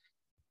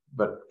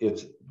 But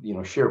it's,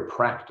 sheer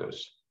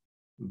practice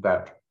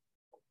that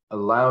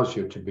allows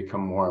you to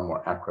become more and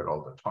more accurate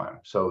all the time.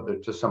 So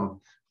there's just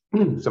some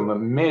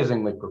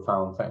amazingly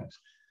profound things.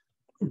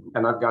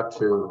 And I've got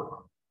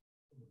to,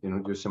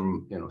 do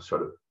some,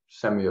 sort of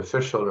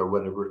semi-official or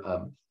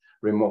whatever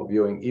remote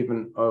viewing,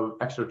 even of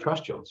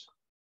extraterrestrials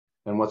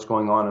and what's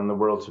going on in the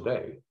world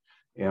today.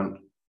 And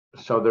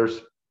so there's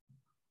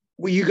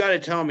Well, you got to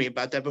tell me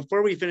about that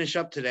before we finish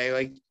up today.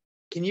 Like,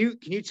 can you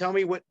tell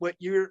me what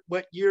your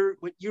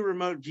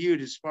remote viewed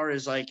as far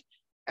as like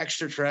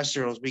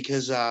extraterrestrials?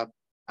 Because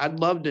I'd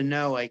love to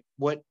know like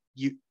what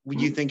you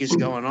think is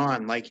going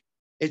on. Like,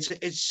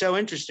 it's so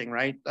interesting,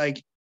 right?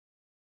 Like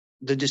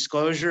the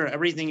disclosure,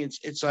 everything.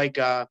 It's like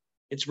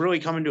it's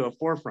really coming to a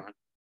forefront.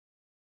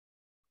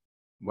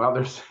 Well,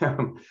 there's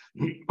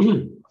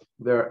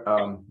there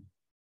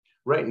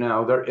right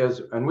now there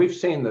is, and we've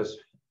seen this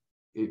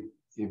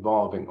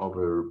evolving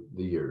over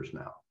the years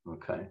now.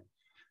 Okay,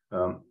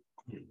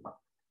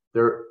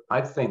 there,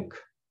 I think,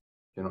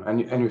 you know, and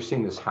you've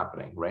seen this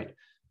happening, right?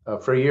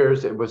 For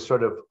years, it was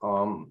sort of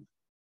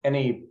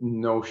any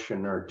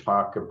notion or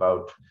talk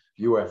about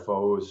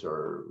UFOs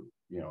or,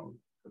 you know,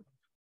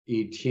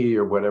 ET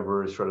or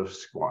whatever is sort of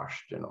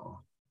squashed, you know,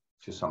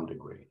 to some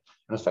degree.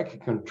 And it's like a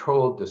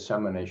controlled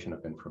dissemination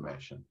of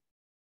information.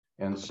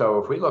 And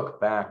so if we look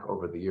back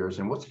over the years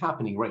and what's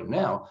happening right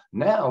now,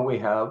 now we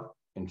have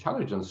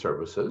intelligence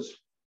services,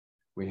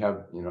 we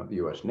have, you know, the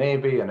US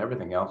Navy and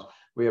everything else.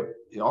 We have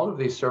all of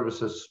these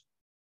services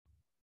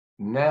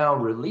now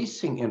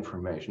releasing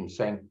information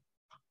saying,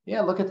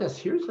 yeah, look at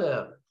this,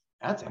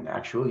 that's an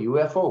actual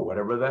UFO,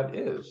 whatever that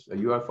is, a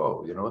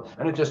UFO, you know,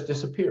 and it just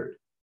disappeared,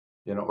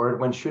 you know, or it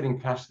went shooting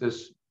past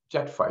this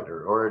jet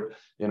fighter, or,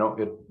 you know,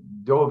 it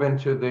dove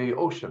into the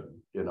ocean,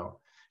 you know,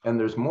 and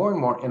there's more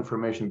and more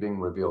information being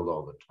revealed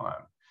all the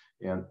time.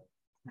 And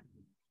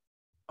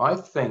I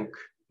think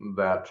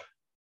that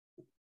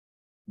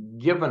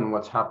given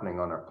what's happening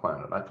on our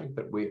planet, I think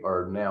that we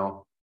are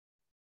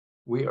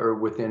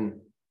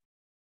within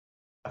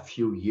a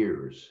few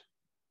years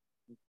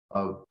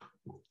of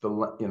the,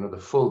 you know, the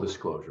full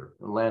disclosure,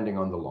 landing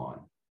on the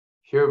lawn.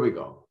 Here we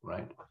go,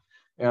 right?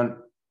 And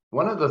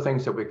one of the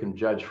things that we can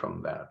judge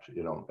from that,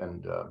 you know,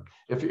 and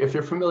if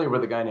you're familiar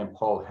with a guy named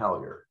Paul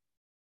Hellyer,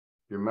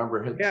 you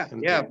remember him? Yeah,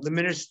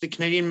 the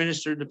Canadian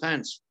Minister of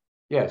Defense.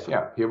 Yes,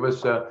 yeah, he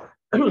was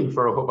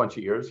for a whole bunch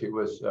of years. He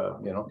was,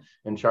 you know,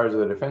 in charge of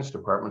the Defense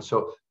Department.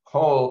 So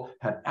Paul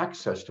had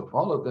access to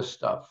all of this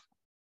stuff,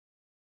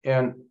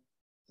 and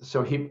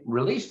so he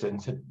released it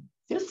and said,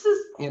 "This is,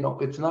 you know,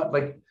 it's not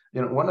like,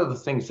 you know." One of the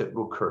things that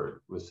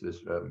occurred was this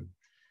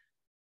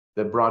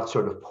that brought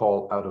sort of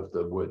Paul out of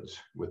the woods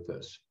with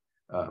this.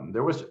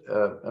 There was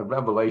a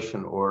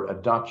revelation or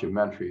a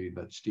documentary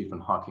that Stephen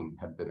Hawking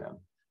had been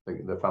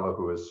in, the fellow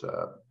who was,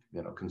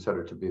 you know,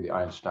 considered to be the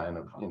Einstein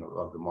of, you know,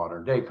 of the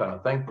modern day kind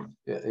of thing,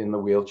 in the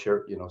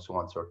wheelchair, you know, so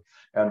on and so forth.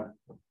 And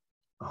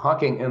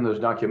Hawking in this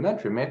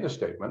documentary made the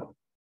statement,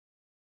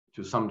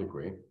 to some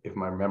degree, if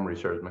my memory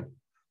serves me,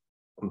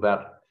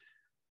 that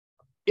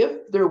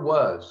if there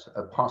was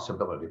a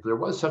possibility, if there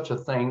was such a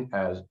thing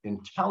as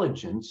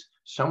intelligence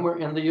somewhere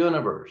in the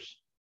universe,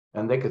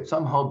 and they could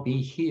somehow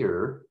be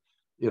here,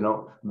 you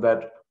know,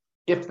 that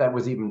if that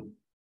was even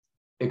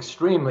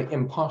extremely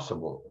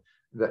impossible,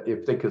 that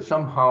if they could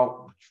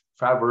somehow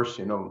traverse,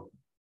 you know,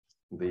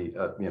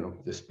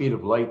 the speed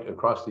of light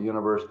across the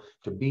universe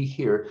to be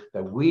here,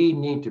 that we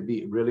need to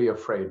be really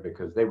afraid,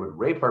 because they would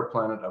rape our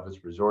planet of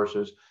its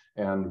resources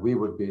and we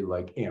would be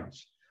like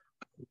ants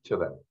to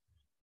them.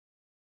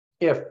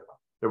 If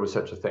there was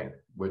such a thing,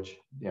 which,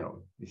 you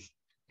know,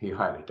 he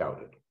highly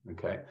doubted.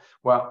 Okay,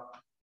 well,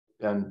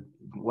 and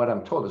what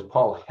I'm told is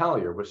Paul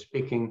Hellyer was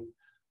speaking,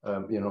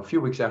 you know, a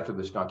few weeks after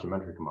this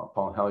documentary came out.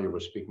 Paul Hellyer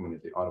was speaking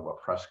at the Ottawa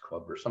Press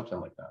Club or something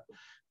like that,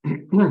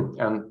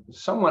 and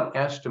someone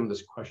asked him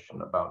this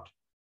question about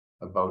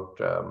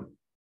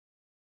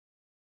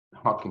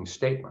Hawking's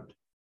statement,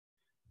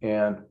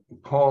 and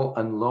Paul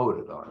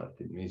unloaded on it.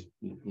 And he's,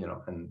 you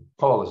know, and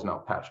Paul is now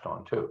patched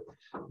on too,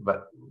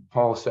 but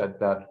Paul said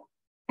that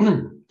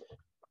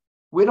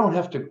we don't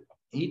have to,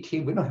 ET,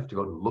 we don't have to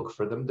go look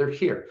for them. They're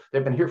here.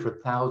 They've been here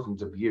for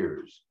thousands of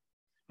years.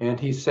 And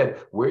he said,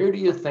 where do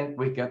you think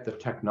we get the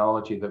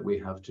technology that we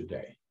have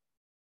today?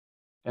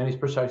 And he's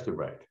precisely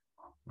right.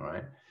 All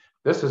right.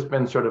 This has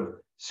been sort of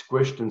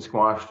squished and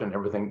squashed and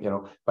everything, you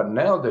know, but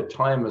now the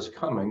time is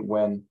coming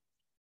when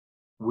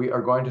we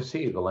are going to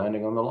see the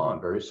landing on the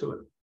lawn very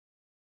soon,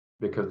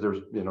 because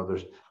there's, you know,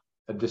 there's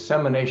a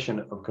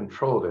dissemination of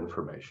controlled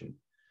information.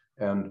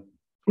 And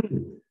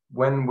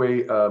when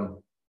we,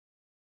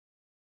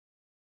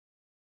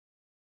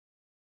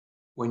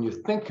 when you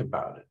think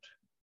about it,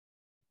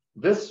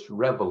 this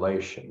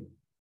revelation,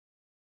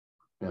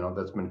 you know,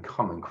 that's been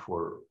coming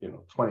for, you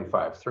know,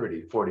 25,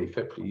 30, 40,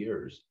 50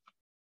 years,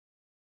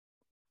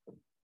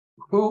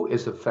 who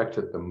is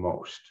affected the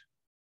most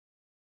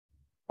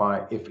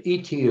by, if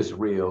ET is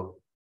real,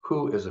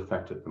 who is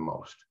affected the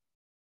most?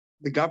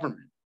 The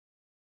government.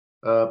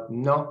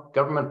 No,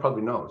 government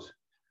probably knows.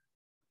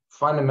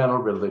 Fundamental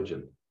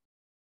religion.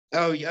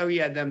 Oh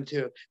yeah, them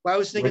too. Well, I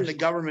was thinking the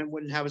government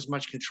wouldn't have as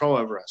much control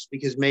over us,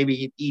 because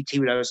maybe ET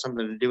would have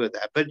something to do with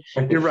that. But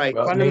you're right.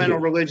 Well, fundamental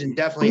maybe. religion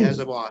definitely has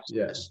a loss.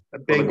 Yes, a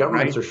big well, the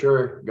governments one,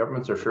 right?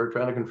 Governments are sure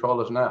trying to control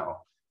us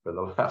now for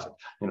the last,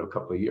 you know,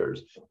 couple of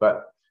years.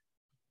 But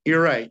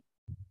you're right.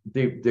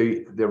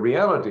 The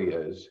reality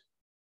is,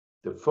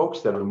 the folks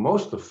that are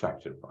most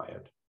affected by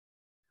it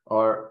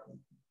are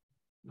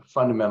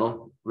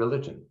fundamental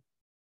religion.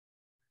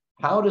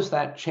 How does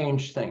that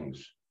change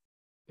things?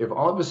 If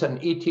all of a sudden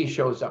ET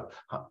shows up,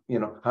 how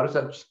does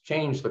that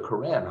change the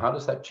Quran? How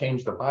does that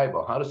change the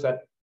Bible? How does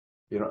that,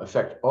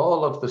 affect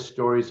all of the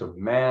stories of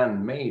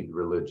man-made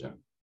religion?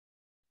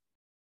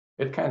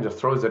 It kind of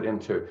throws it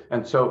into,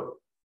 and so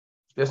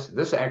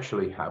this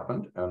actually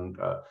happened. And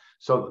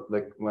so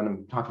like when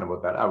I'm talking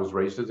about that, I was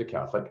raised as a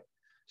Catholic.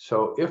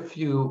 So if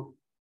you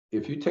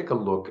take a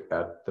look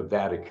at the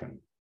Vatican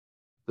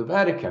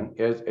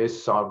is a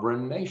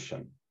sovereign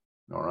nation,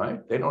 all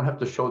right? They don't have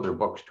to show their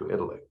books to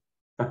Italy,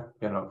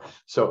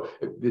 So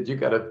you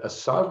got a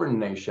sovereign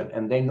nation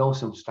and they know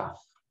some stuff,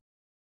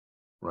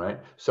 right?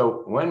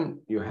 So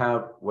when you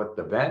have what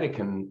the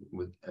Vatican,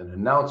 with an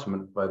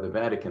announcement by the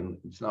Vatican,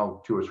 it's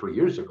now 2 or 3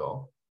 years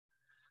ago,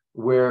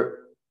 where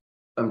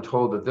I'm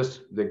told that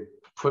they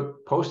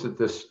posted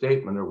this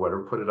statement or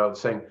whatever, put it out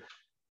saying,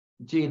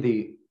 gee,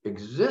 the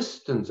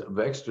existence of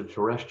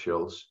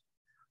extraterrestrials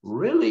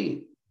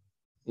really,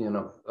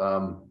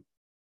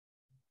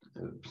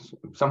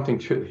 something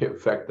to the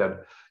effect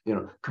that,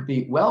 could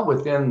be well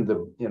within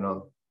the,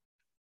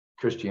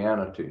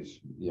 Christianity's,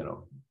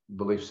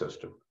 belief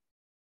system,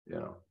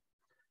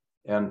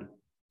 And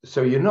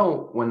so,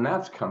 when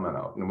that's coming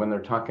out and when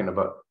they're talking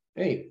about,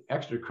 hey,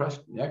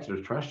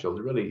 extraterrestrials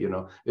really,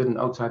 isn't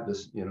outside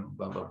this,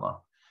 blah, blah, blah.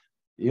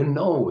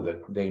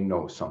 That they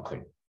know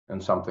something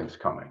and something's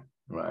coming,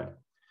 right?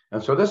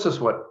 And so this is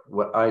what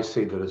I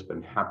see that has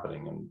been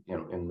happening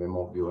in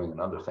remote viewing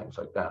and other things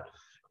like that,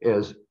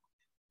 is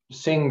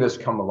seeing this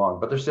come along.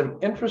 But there's some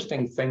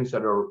interesting things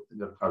that are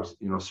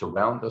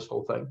surround this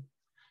whole thing.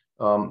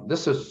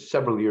 This is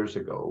several years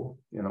ago,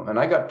 and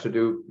I got to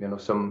do,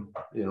 some,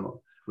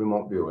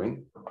 remote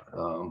viewing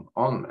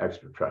on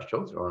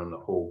extraterrestrials, or on the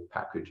whole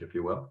package, if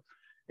you will.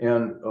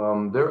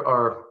 And there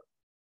are,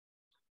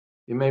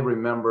 you may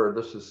remember,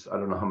 this is, I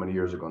don't know how many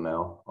years ago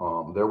now,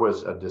 there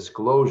was a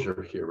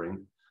disclosure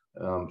hearing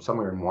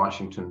somewhere in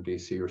Washington,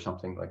 D.C. or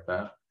something like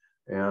that,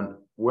 and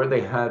where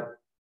they had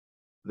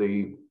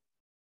the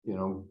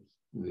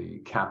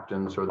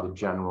captains or the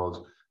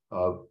generals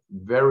of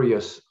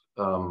various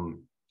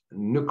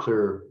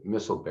nuclear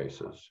missile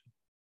bases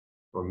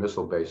or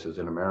missile bases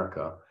in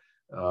America,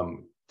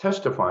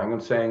 testifying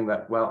and saying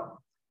that,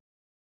 well,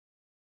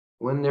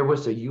 when there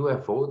was a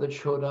UFO that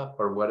showed up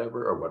or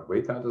whatever, or what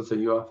we thought was a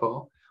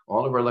UFO,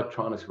 all of our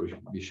electronics would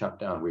be shut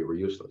down. We were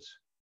useless.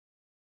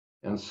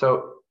 And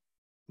so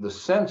the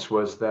sense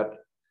was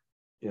that,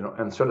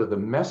 and sort of the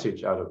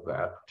message out of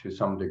that, to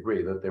some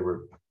degree, that they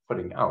were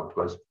putting out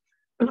was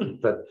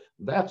that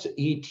that's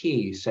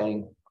ET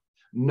saying,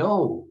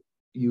 no,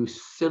 you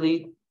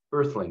silly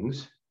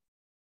earthlings,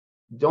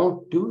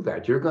 don't do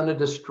that. You're going to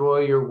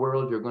destroy your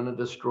world. You're going to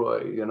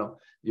destroy,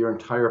 your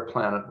entire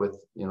planet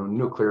with,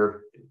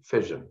 nuclear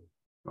fission.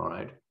 All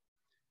right.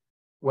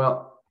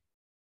 Well,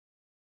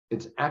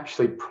 it's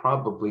actually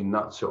probably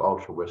not so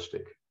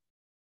altruistic,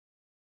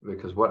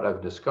 because what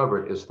I've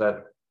discovered is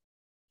that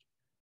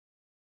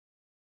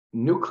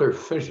nuclear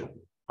fission,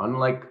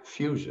 unlike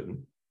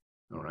fusion,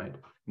 all right,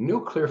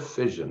 nuclear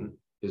fission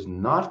is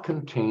not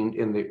contained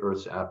in the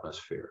Earth's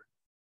atmosphere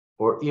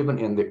or even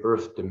in the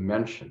Earth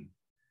dimension.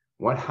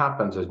 What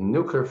happens is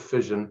nuclear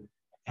fission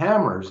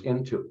hammers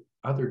into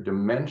other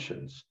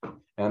dimensions,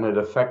 and it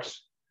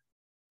affects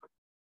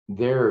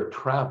their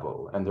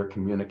travel and their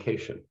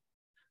communication.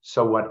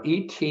 So what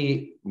ET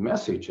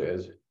message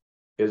is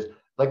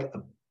like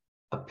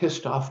a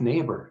pissed off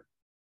neighbor.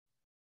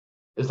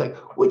 It's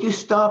like, would you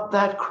stop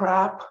that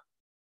crap?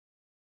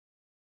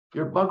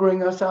 You're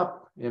buggering us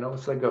up.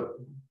 It's like a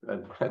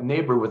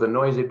neighbor with a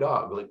noisy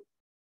dog, like,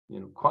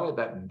 quiet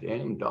that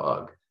damn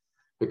dog,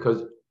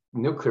 because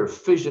nuclear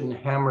fission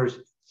hammers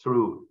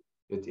through,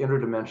 it's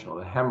interdimensional.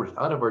 It hammers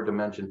out of our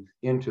dimension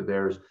into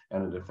theirs,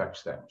 and it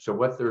affects them. So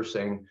what they're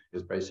saying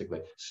is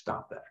basically,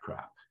 stop that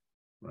crap,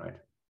 right?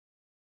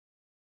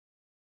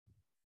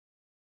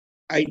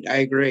 I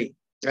agree.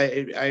 I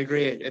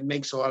agree. It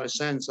makes a lot of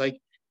sense. Like,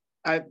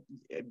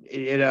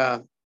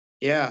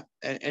 yeah.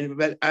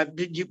 But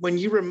did you, when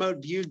you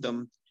remote viewed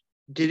them,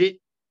 did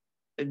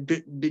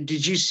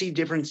you see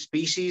different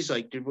species?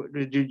 Like,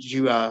 did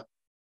you,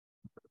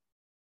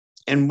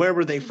 and where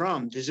were they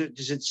from? Does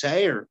it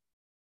say, or?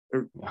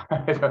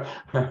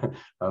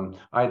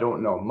 I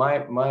don't know.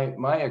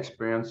 My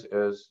experience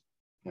is,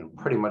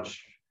 pretty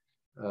much,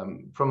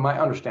 from my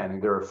understanding,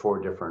 there are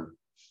 4 different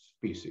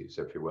species,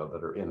 if you will,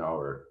 that are in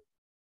our,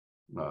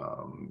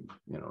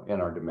 in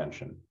our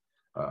dimension.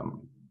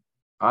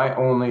 I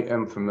only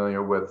am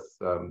familiar with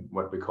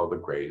what we call the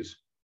Greys,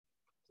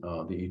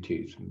 the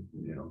ETs,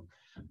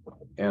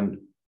 and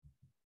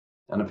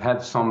I've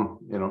had some,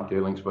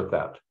 dealings with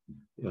that,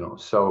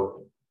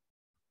 so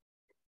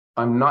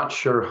I'm not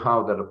sure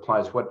how that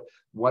applies. What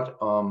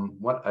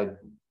I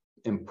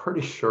am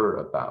pretty sure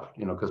about,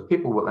 because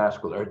people will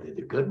ask, well, are they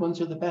the good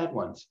ones or the bad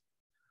ones?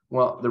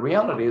 Well, the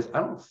reality is, I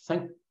don't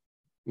think,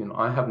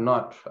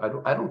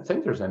 I don't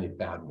think there's any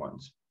bad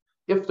ones.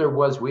 If there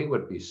was, we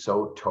would be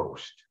so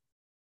toast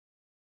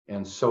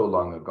and so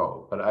long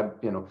ago. But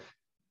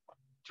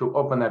to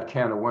open that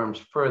can of worms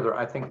further,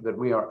 I think that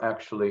we are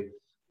actually,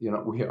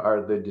 we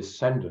are the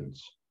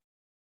descendants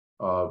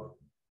of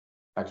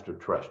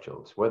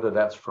extraterrestrials, whether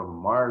that's from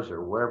Mars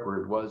or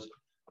wherever it was,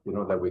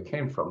 that we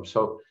came from.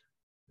 So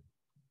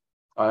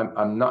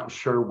I'm not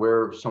sure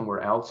where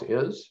somewhere else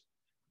is.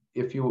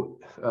 If you,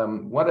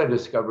 what I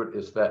discovered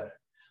is that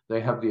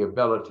they have the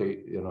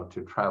ability,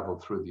 to travel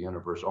through the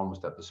universe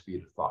almost at the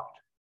speed of thought.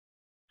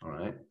 All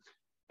right.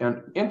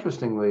 And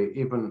interestingly,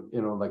 even,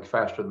 like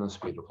faster than the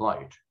speed of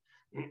light.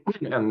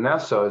 And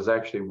NASA is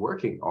actually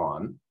working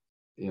on,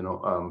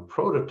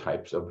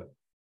 prototypes of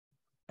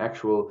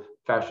actual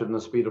faster than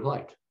the speed of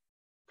light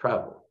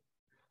travel.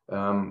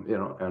 And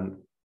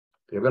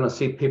you're going to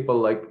see people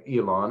like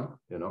Elon,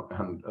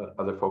 and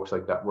other folks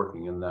like that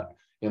working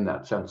in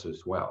that sense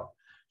as well.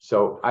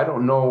 So I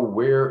don't know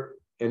where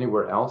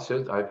anywhere else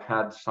is. I've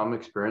had some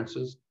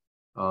experiences,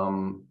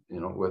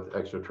 with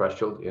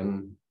extraterrestrials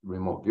in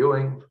remote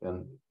viewing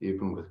and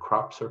even with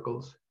crop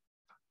circles,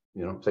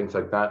 things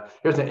like that.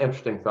 Here's an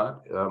interesting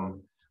thought.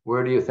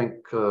 Where do you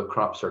think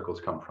crop circles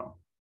come from?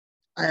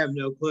 I have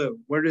no clue.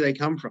 Where do they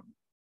come from?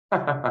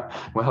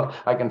 Well,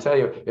 I can tell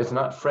you, it's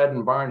not Fred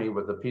and Barney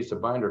with a piece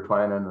of binder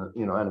twine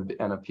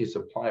and a piece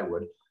of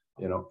plywood.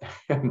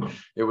 And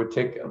it would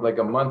take like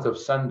a month of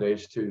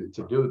Sundays to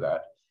do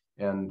that.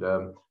 And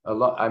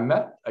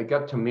I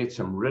got to meet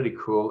some really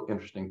cool,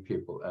 interesting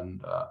people.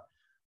 And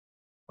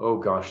oh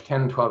gosh,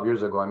 10, 12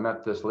 years ago, I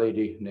met this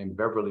lady named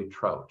Beverly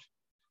Trout.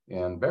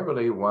 And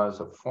Beverly was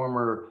a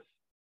former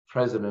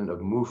president of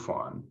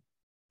MUFON.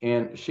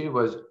 And she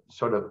was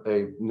sort of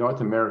a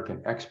North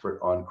American expert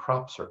on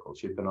crop circles.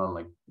 She'd been on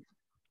like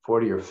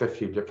 40 or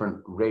 50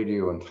 different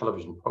radio and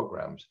television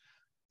programs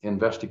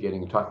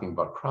investigating and talking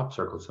about crop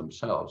circles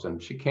themselves.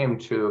 And she came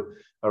to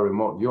a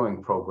remote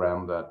viewing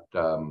program that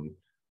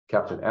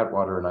Captain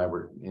Atwater and I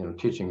were,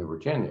 teaching in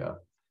Virginia,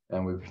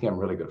 and we became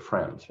really good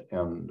friends.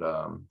 And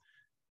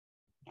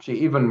she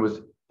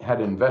even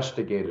had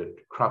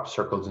investigated crop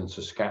circles in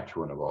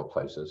Saskatchewan, of all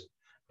places.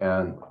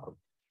 And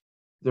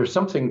there's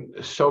something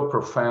so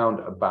profound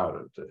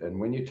about it. And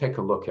when you take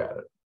a look at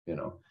it,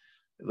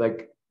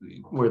 like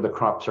where the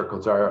crop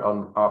circles are,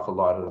 an awful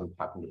lot of them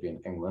happen to be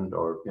in England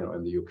or,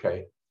 in the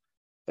UK.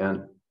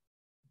 And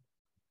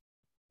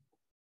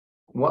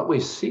what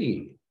we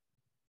see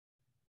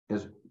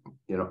is,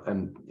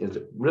 and is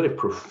a really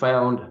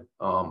profound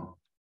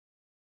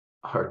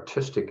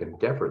artistic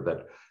endeavor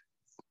that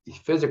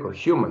physical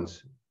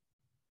humans,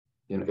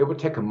 it would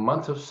take a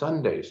month of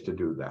Sundays to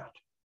do that.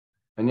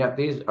 And yet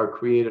these are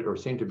created or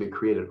seem to be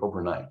created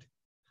overnight.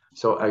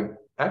 So I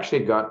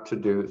actually got to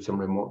do some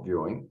remote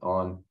viewing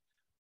on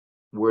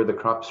where the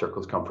crop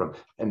circles come from.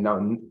 And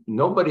now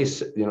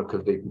nobody's,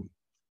 because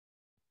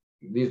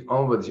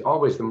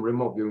always the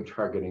remote viewing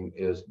targeting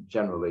is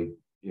generally,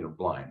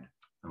 blind.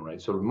 All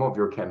right. So remote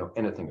viewer can't know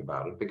anything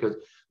about it because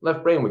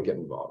left brain would get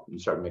involved and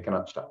start making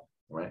up stuff.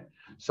 Right.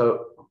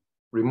 So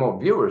remote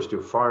viewers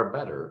do far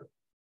better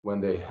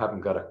when they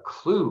haven't got a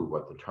clue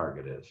what the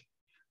target is.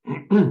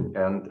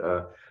 And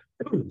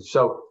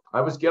so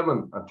I was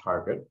given a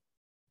target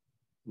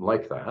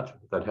like that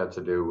had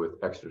to do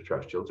with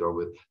extraterrestrials, or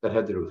that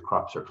had to do with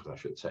crop circles, I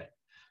should say,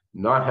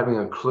 not having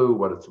a clue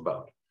what it's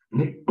about.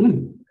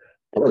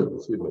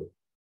 Excuse me.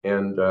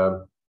 And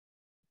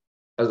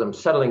as I'm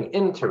settling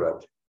into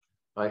it,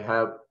 I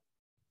have,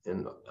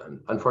 and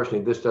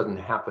unfortunately, this doesn't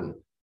happen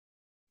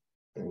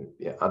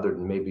other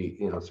than maybe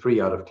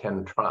 3 out of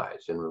 10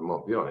 tries in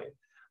remote viewing,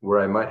 where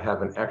I might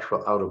have an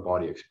actual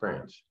out-of-body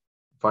experience,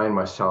 find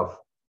myself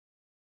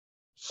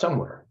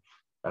somewhere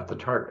at the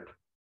target.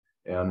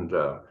 And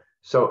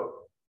so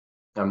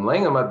I'm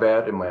laying in my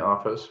bed in my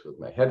office with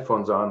my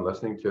headphones on,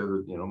 listening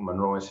to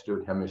Monroe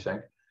Institute,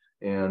 Hemisync,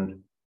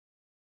 and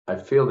I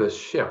feel this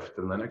shift.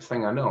 And the next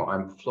thing I know,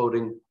 I'm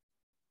floating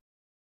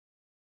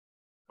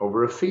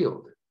over a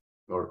field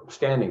or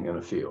standing in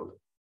a field.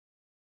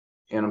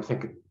 And I'm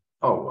thinking,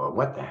 oh, well,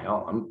 what the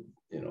hell? I'm,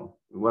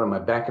 what am I,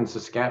 back in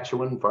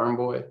Saskatchewan, farm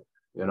boy,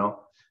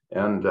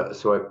 And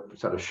so I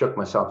sort of shook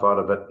myself out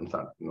of it and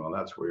thought,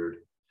 that's weird.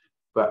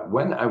 But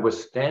when I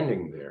was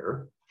standing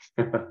there,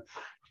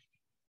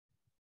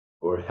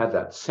 or had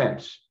that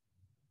sense,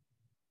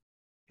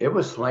 it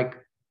was like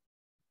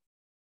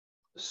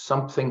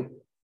something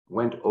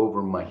went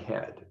over my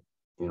head,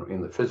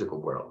 in the physical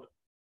world.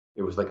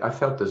 It was like I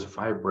felt this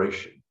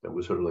vibration that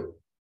was sort of like,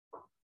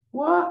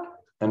 what?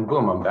 And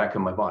boom, I'm back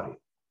in my body.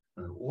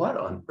 And what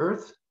on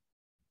earth?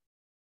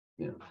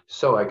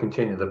 So I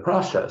continued the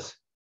process.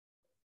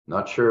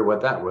 Not sure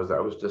what that was.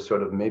 That was just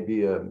sort of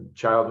maybe a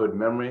childhood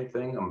memory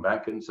thing. I'm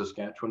back in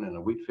Saskatchewan in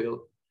a wheat field.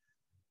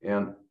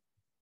 And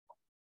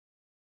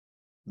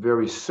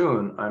very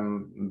soon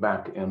I'm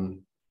back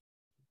in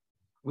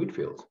wheat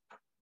fields,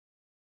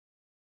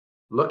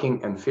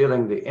 looking and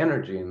feeling the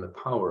energy and the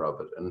power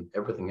of it and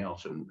everything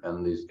else,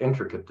 and these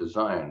intricate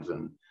designs.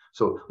 And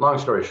so long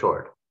story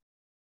short,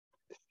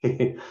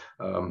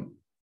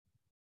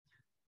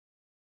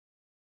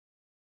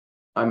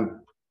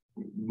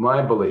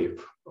 my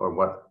belief, or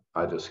what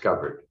I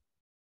discovered,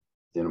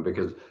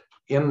 because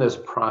in this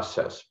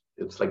process,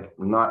 it's like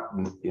not,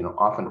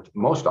 often,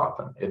 most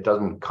often, it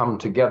doesn't come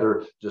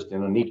together just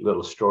in a neat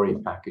little story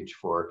package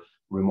for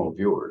remote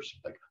viewers.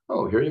 Like,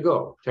 oh, here you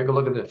go, take a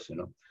look at this.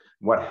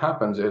 What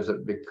happens is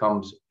it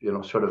becomes,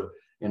 sort of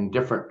in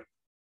different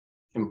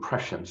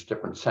impressions,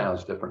 different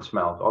sounds, different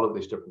smells, all of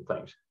these different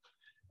things.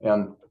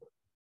 And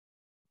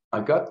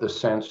I got the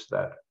sense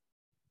that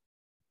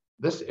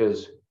this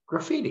is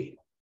graffiti,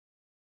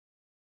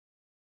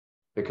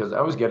 because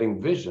I was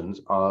getting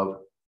visions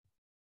of,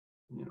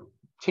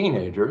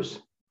 teenagers,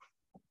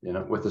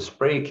 with a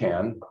spray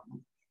can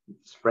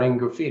spraying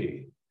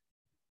graffiti.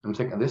 I'm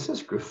thinking, this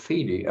is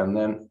graffiti. And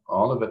then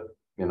all of it,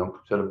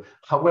 sort of,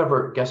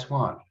 however, guess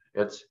what?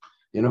 It's,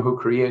 who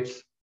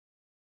creates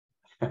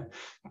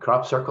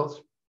crop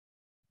circles?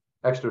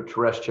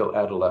 Extraterrestrial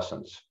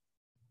adolescents,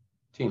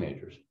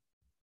 teenagers.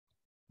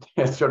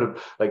 It's sort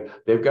of like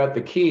they've got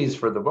the keys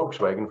for the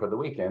Volkswagen for the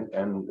weekend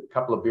and a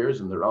couple of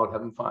beers and they're out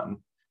having fun.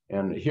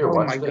 And here, oh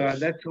watch my this. God,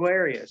 that's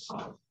hilarious.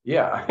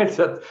 Yeah,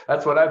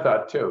 that's what I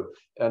thought too.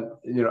 And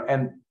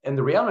and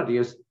the reality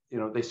is,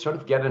 they sort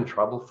of get in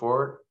trouble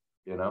for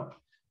it,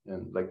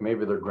 and like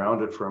maybe they're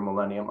grounded for a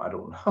millennium. I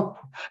don't know,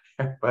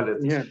 but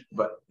it's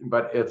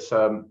but it's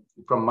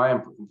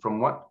from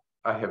what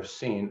I have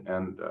seen,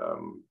 and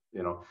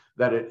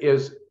that it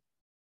is,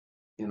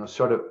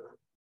 sort of,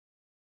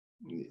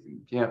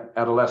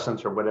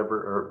 adolescents or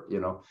whatever,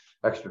 or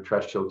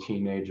extraterrestrial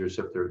teenagers,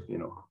 if they're,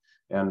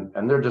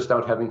 and they're just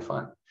out having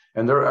fun.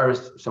 And there are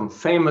some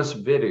famous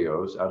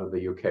videos out of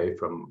the UK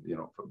from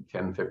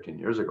 10, 15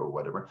 years ago,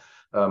 whatever,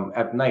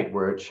 at night,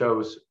 where it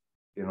shows,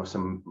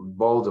 some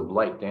balls of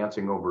light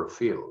dancing over a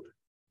field.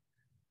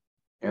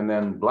 And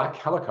then black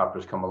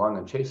helicopters come along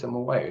and chase them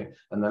away.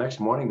 And the next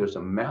morning, there's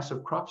a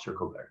massive crop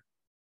circle there,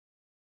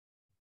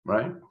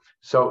 right?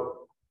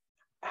 So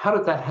how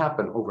did that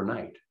happen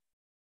overnight?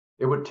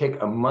 It would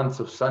take a month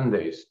of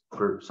Sundays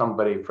for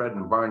somebody, Fred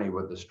and Barney,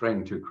 with a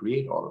string to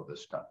create all of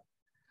this stuff,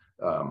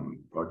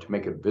 or to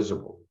make it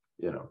visible,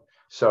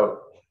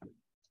 So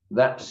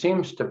that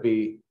seems to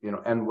be,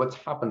 and what's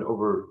happened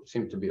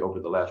seems to be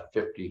over the last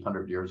 50,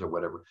 100 years or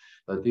whatever,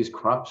 that these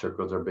crop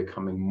circles are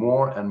becoming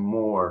more and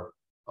more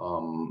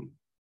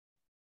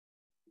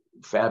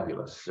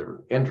fabulous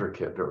or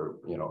intricate or,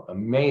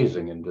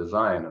 amazing in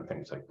design and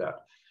things like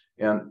that.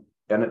 And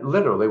it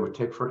literally would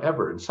take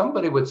forever. And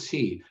somebody would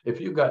see,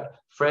 if you got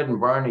Fred and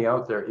Barney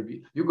out there, if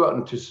you go out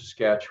into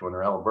Saskatchewan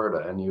or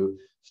Alberta and you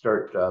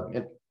start,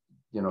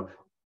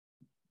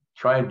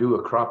 try and do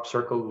a crop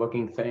circle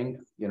looking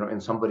thing, in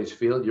somebody's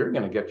field, you're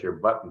going to get your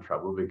butt in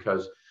trouble,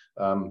 because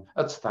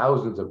that's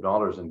thousands of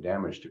dollars in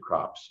damage to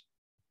crops.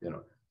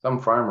 Some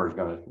farmer is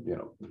going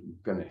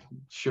to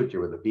shoot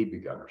you with a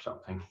BB gun or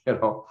something,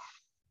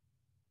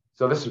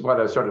 So this is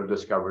what I sort of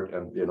discovered.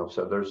 And,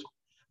 so there's,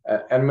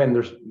 and then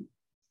there's,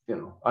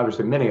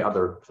 obviously many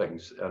other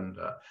things. And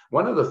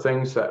one of the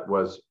things that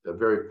was a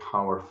very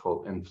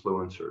powerful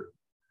influencer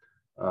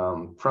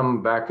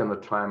from back in the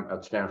time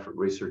at Stanford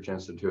Research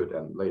Institute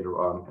and later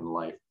on in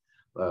life,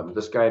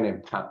 this guy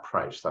named Pat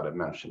Price that I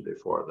mentioned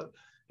before, that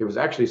he was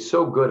actually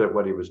so good at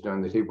what he was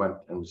doing that he went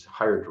and was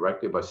hired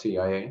directly by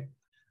CIA.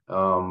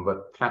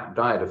 But Pat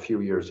died a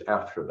few years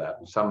after that.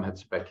 And some had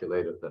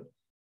speculated that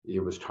he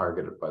was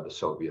targeted by the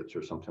Soviets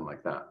or something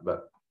like that.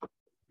 But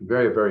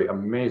very, very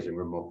amazing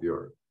remote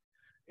viewer.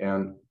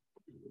 And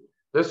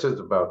this is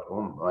about,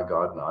 oh my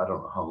God, no, I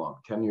don't know how long,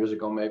 10 years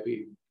ago,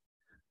 maybe,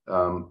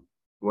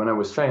 when I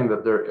was saying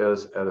that there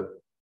is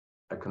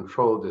a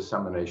controlled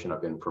dissemination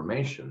of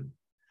information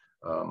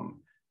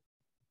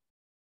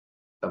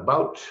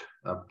about,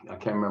 I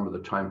can't remember the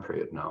time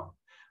period now,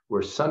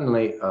 where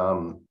suddenly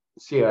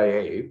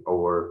CIA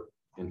or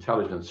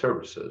intelligence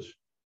services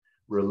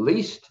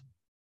released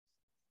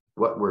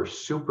what were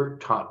super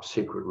top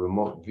secret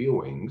remote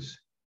viewings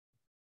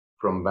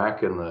from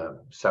back in the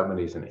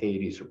 70s and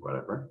 80s or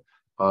whatever,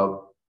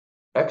 of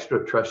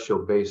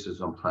extraterrestrial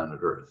bases on planet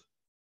Earth,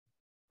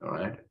 all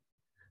right,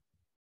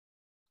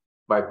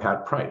 by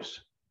Pat Price.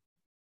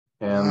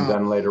 And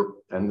then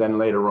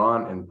later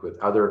on, and with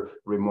other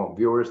remote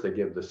viewers, they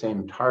give the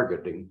same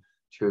targeting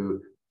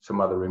to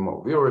some other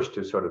remote viewers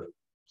to sort of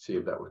see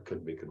if that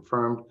could be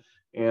confirmed.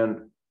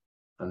 And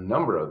a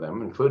number of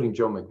them, including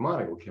Joe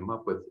McMoneagle, came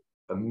up with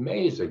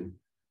amazing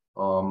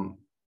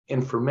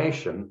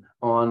information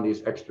on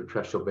these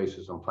extraterrestrial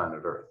bases on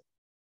planet Earth.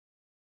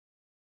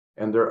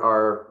 And there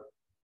are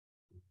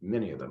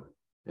many of them,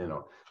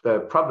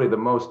 probably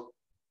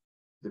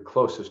the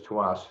closest to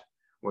us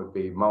would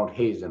be Mount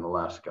Hayes in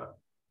Alaska,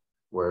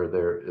 where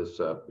there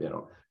is,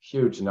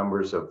 huge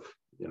numbers of,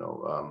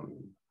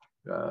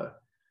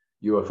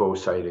 UFO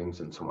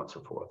sightings and so on and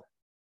so forth,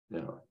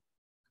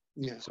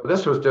 Yeah. So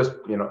this was just,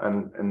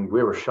 and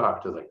we were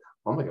shocked. Like,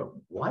 oh my God,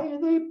 why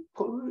are they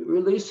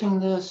releasing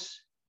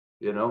this?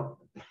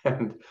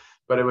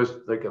 But it was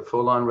like a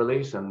full-on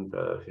release, and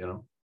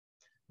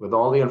with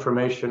all the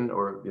information,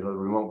 or the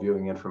remote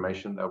viewing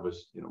information that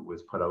was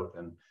was put out,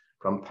 and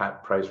from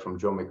Pat Price, from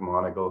Joe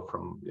McMoneagle,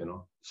 from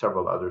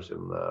several others in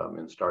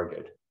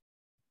Stargate.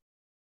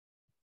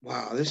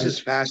 Wow, this is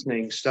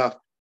fascinating stuff.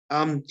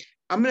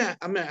 I'm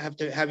gonna have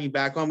to have you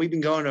back on. We've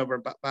been going over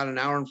about an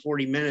hour and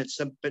 40 minutes,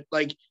 but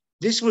like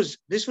this was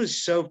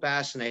so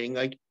fascinating.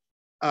 Like,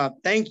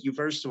 thank you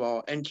first of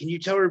all, and can you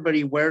tell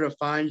everybody where to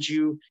find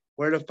you,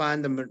 where to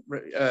find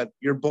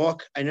your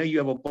book? I know you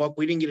have a book.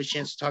 We didn't get a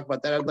chance to talk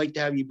about that. I'd like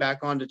to have you back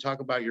on to talk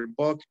about your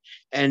book,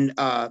 and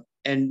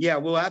yeah,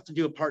 we'll have to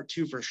do a part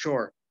 2 for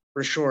sure,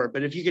 for sure.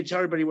 But if you could tell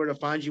everybody where to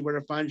find you, where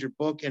to find your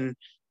book, and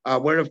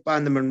where to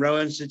find the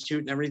Monroe Institute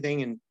and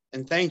everything,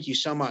 and thank you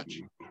so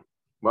much.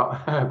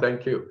 Well,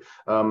 thank you.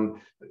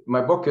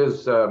 My book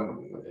is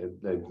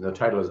the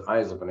title is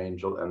Eyes of an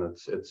Angel, and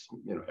it's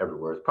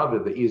everywhere. It's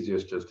probably the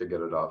easiest just to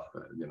get it off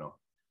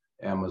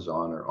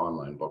Amazon or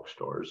online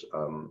bookstores.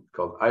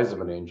 Called Eyes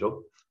of an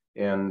Angel,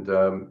 and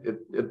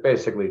it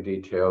basically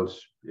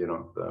details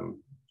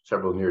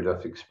several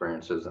near-death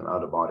experiences and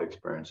out-of-body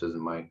experiences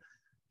and my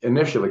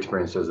initial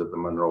experiences at the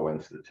Monroe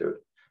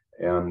Institute.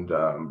 And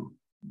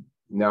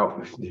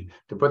now,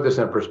 to put this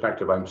in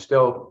perspective, I'm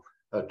still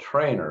a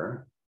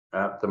trainer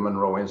at the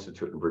Monroe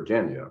Institute in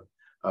Virginia.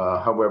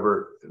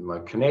 However, my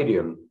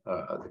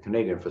the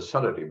Canadian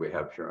facility we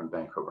have here on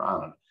Vancouver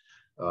Island,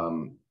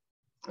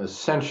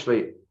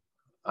 essentially,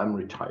 I'm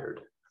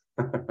retired,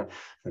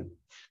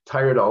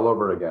 tired all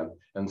over again.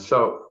 And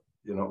so,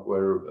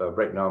 we're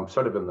right now, I'm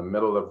sort of in the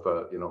middle of,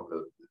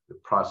 the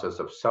process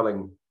of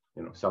selling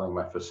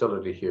my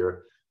facility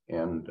here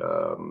and,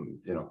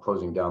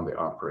 closing down the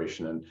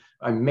operation. And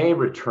I may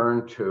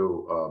return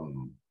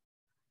to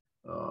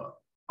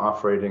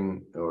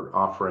offering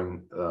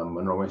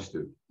Monroe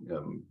Institute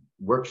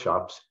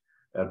workshops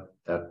at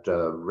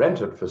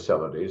rented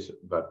facilities,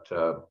 but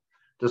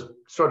just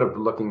sort of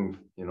looking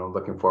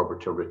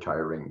forward to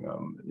retiring,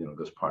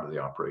 this part of the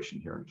operation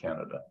here in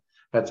Canada.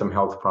 Had some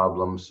health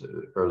problems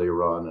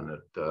earlier on, and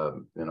it,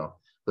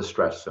 the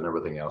stress and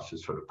everything else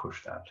has sort of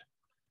pushed that,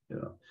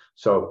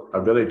 So I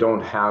really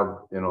don't have,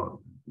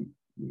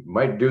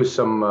 might do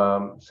some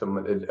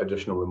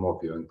additional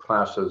remote viewing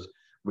classes,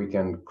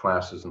 weekend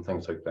classes and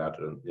things like that,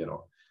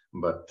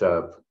 but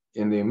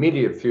in the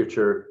immediate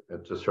future,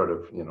 it's just sort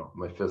of,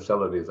 my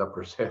facility is up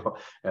for sale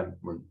and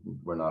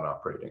we're not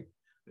operating,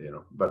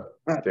 but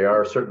they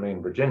are certainly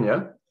in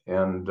Virginia,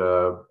 and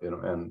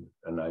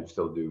and I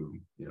still do,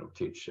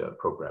 teach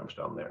programs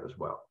down there as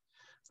well.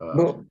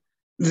 Well,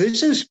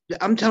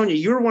 I'm telling you,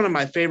 you're one of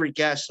my favorite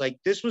guests. Like,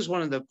 this was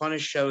one of the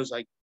funnest shows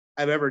like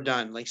I've ever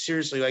done. Like,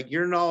 seriously, like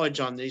your knowledge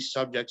on these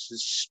subjects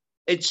is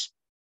it's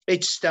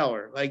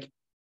stellar. Like,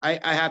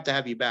 I have to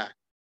have you back.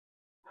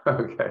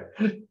 Okay.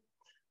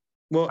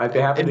 Well, I'd be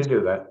happy to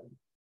do that.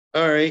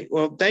 All right.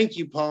 Well, thank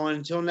you, Paul. And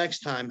until next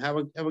time, have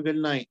a good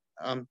night.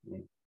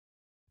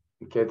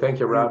 Okay. Thank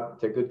you, Rob.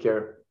 Take good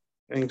care.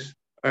 Thanks.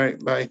 All right.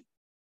 Bye.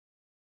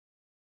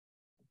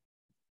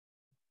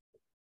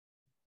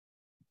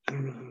 I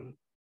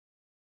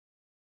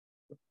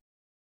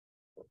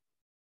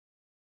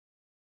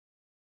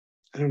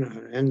don't know how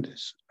to end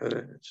this.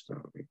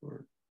 Start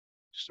recording.